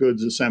final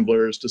goods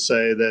assemblers to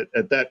say that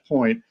at that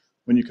point,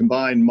 when you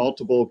combine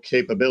multiple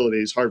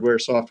capabilities, hardware,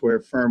 software,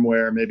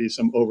 firmware, maybe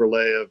some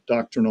overlay of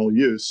doctrinal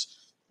use,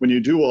 when you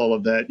do all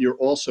of that, you're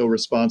also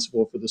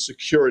responsible for the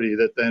security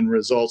that then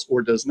results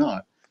or does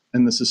not,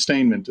 and the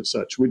sustainment of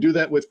such. We do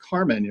that with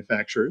car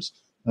manufacturers.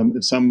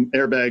 If some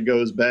airbag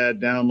goes bad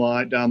down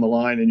the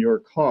line in your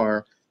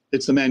car,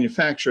 it's the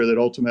manufacturer that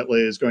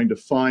ultimately is going to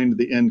find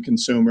the end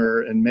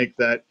consumer and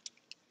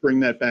bring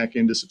that back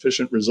into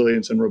sufficient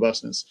resilience and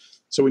robustness.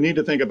 So we need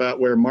to think about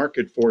where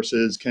market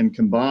forces can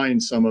combine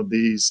some of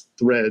these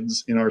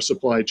threads in our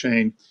supply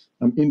chain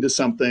into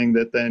something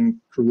that then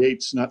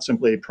creates not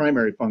simply a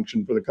primary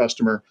function for the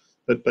customer,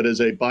 but as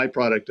a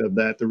byproduct of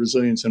that, the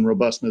resilience and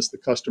robustness the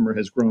customer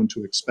has grown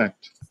to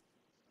expect.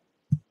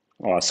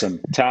 Awesome.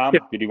 Tom,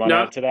 did you want to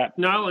add to that?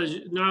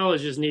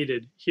 Knowledge is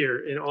needed here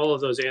in all of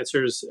those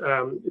answers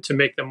to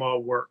make them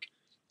all work.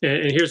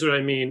 And here's what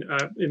I mean.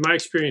 In my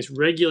experience,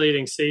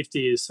 regulating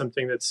safety is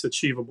something that's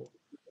achievable.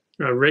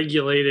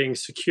 Regulating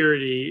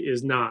security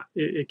is not.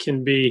 It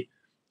can be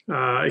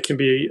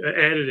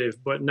additive,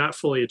 but not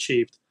fully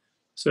achieved.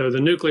 So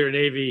the nuclear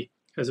Navy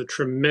has a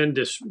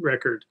tremendous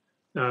record.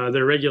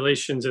 Their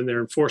regulations and their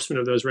enforcement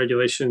of those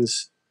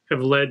regulations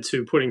have led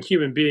to putting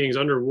human beings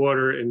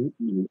underwater in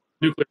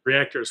nuclear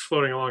reactors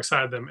floating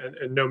alongside them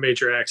and no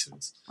major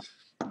accidents.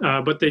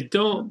 But they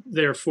don't,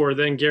 therefore,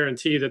 then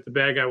guarantee that the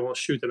bad guy won't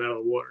shoot them out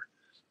of the water.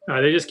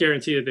 They just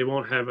guarantee that they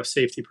won't have a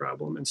safety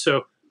problem. And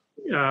so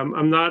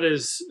I'm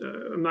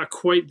not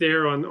quite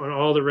there on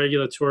all the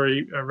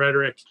regulatory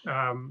rhetoric,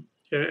 and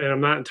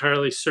I'm not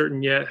entirely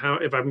certain yet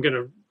if I'm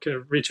going to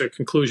reach a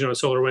conclusion on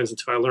SolarWinds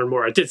until I learn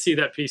more. I did see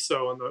that piece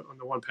though on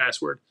the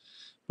 1Password,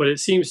 but it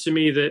seems to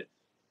me that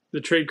the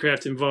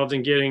tradecraft involved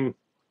in getting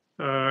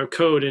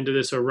code into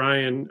this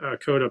Orion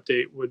code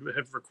update would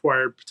have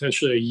required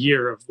potentially a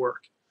year of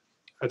work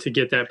to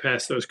get that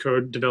past those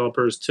code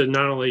developers to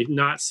not only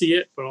not see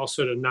it, but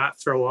also to not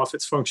throw off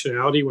its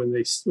functionality when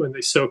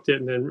they soaked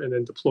it and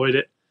then deployed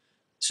it.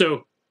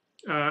 So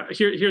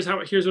here's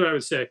what I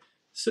would say.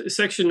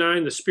 Section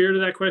 9, the spirit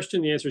of that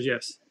question, the answer is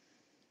yes.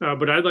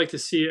 But I'd like to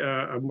see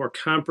a more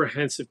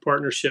comprehensive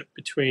partnership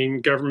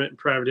between government and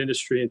private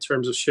industry in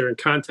terms of sharing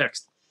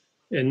context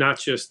and not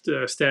just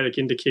static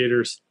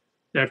indicators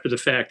after the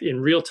fact.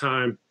 In real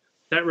time,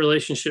 that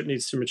relationship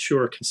needs to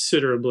mature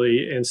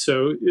considerably. And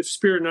so if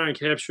Spirit 9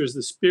 captures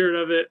the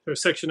spirit of it, or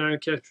Section 9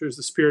 captures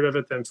the spirit of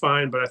it, then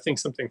fine. But I think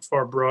something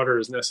far broader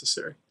is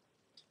necessary.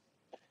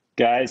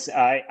 Guys,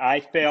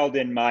 I failed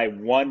in my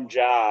one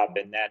job,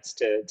 and that's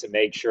to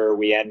make sure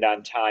we end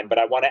on time. But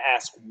I want to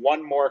ask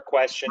one more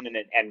question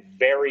and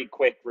very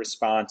quick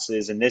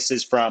responses. And this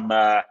is from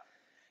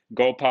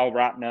Gopal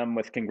Ratnam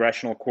with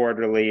Congressional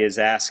Quarterly is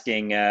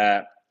asking,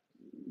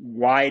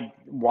 why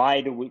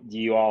do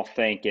you all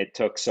think it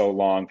took so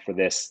long for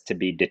this to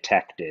be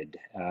detected?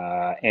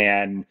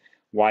 And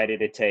why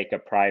did it take a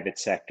private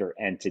sector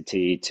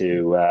entity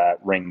to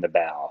ring the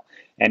bell?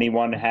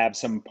 Anyone have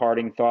some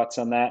parting thoughts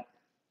on that?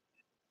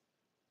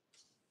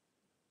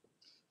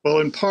 Well,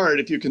 in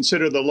part, if you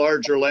consider the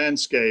larger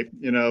landscape,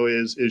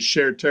 is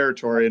shared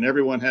territory, and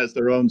everyone has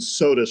their own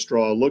soda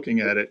straw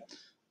looking at it,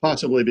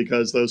 possibly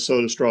because those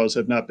soda straws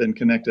have not been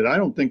connected. I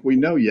don't think we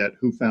know yet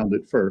who found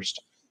it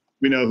first.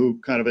 We know who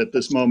kind of at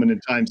this moment in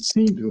time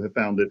seemed to have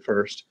found it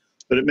first,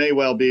 but it may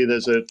well be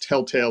there's a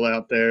telltale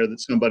out there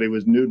that somebody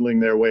was noodling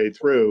their way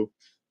through,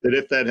 that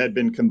if that had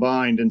been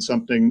combined in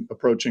something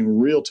approaching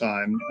real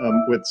time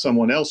with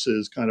someone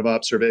else's kind of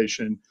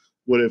observation,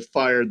 would have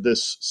fired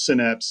this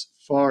synapse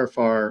far,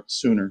 far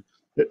sooner.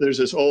 There's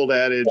this old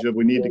adage of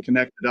we need to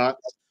connect the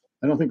dots.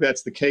 I don't think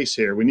that's the case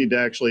here. We need to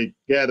actually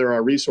gather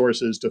our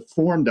resources to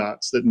form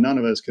dots that none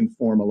of us can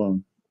form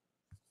alone.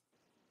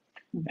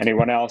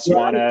 Anyone else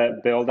want to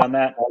build on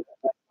that?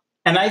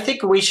 And I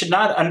think we should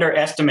not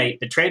underestimate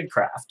the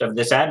tradecraft of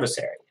this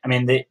adversary. I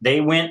mean, they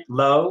went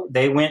low,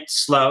 they went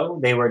slow,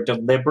 they were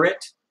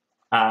deliberate.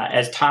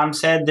 As Tom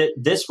said, that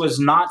this was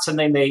not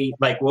something they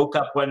woke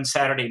up one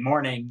Saturday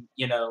morning,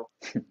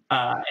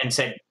 and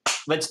said,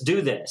 "Let's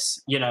do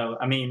this."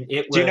 I mean,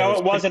 it was. Do you know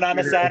it wasn't on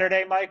a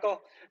Saturday,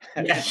 Michael?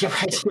 Yeah, you're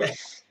right.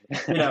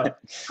 I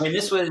mean,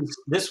 this was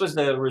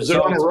the result. Was it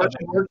on a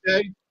Russian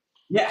workday?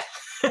 Yeah.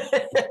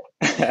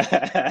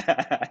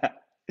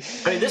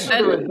 I mean, this was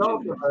the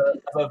result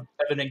of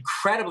an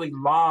incredibly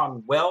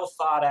long, well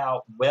thought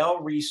out, well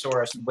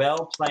resourced,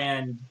 well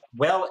planned,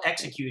 well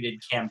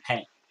executed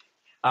campaign.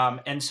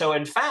 And so,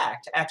 in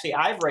fact, actually,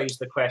 I've raised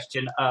the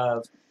question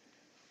of,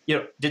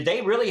 did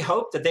they really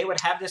hope that they would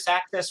have this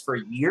access for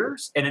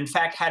years and, in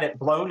fact, had it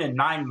blown in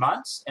 9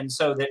 months? And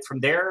so that from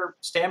their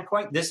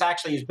standpoint, this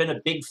actually has been a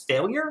big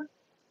failure?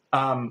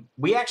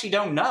 We actually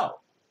don't know.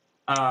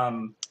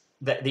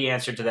 the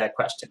answer to that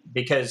question,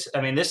 because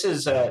I mean, this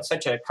is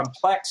such a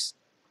complex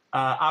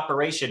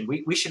operation.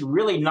 We should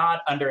really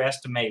not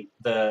underestimate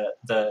the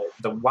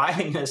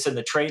wiliness and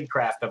the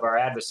tradecraft of our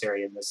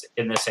adversary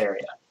in this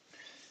area.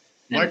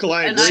 Michael,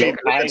 I agree.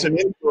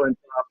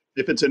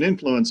 If it's an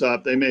influence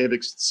op, they may have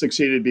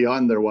succeeded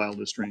beyond their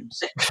wildest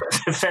dreams.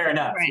 Fair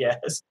enough. Right.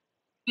 Yes.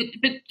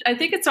 But I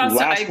think it's also,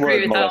 I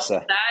agree with all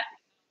of that.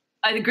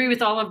 I agree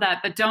with all of that,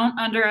 but don't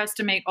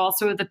underestimate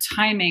also the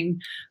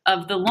timing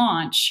of the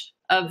launch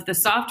of the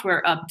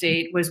software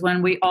update was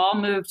when we all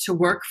moved to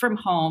work from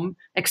home.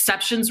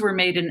 Exceptions were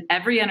made in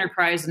every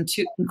enterprise,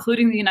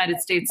 including the United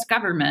States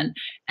government.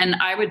 And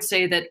I would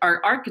say that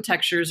our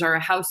architectures are a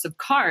house of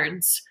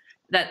cards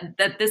that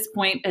at this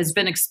point has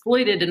been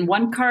exploited in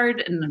one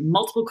card and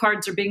multiple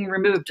cards are being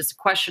removed. It's a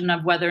question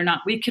of whether or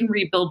not we can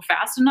rebuild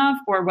fast enough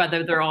or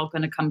whether they're all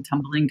going to come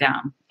tumbling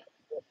down.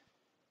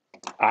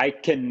 I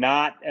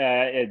cannot,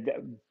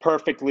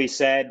 perfectly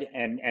said,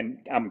 and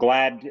I'm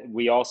glad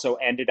we also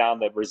ended on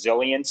the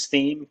resilience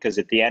theme, because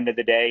at the end of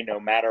the day, no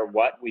matter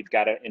what, we've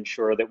got to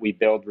ensure that we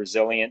build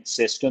resilient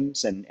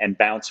systems and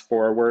bounce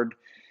forward.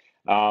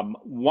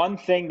 One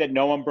thing that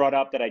no one brought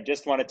up that I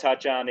just want to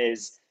touch on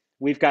is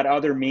we've got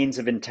other means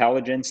of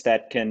intelligence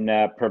that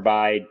can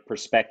provide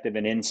perspective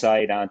and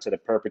insight onto the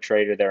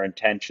perpetrator, their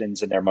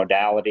intentions and their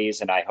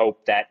modalities, and I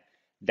hope that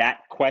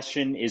that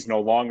question is no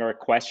longer a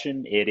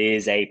question. It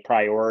is a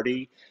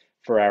priority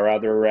for our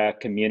other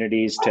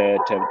communities to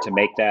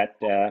make that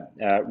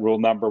rule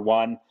number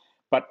one.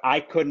 But I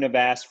couldn't have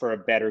asked for a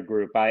better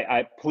group.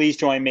 Please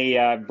join me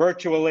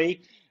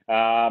virtually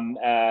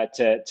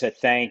to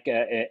thank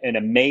an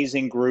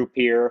amazing group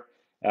here.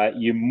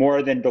 You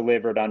more than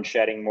delivered on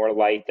shedding more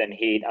light than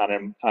heat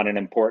on an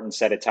important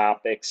set of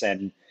topics,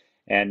 and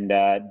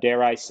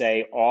dare I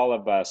say, all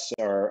of us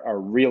are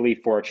really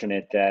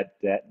fortunate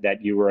that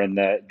you were in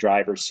the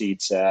driver's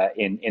seats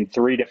in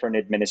 3 different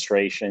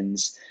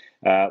administrations.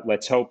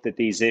 Let's hope that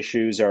these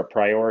issues are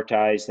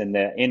prioritized in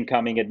the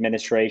incoming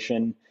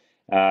administration.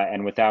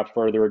 And without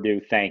further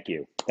ado, thank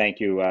you. Thank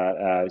you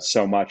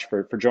so much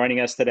for joining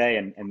us today,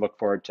 and look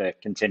forward to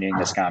continuing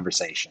this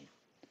conversation.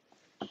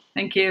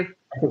 Thank you.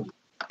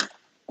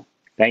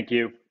 Thank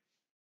you.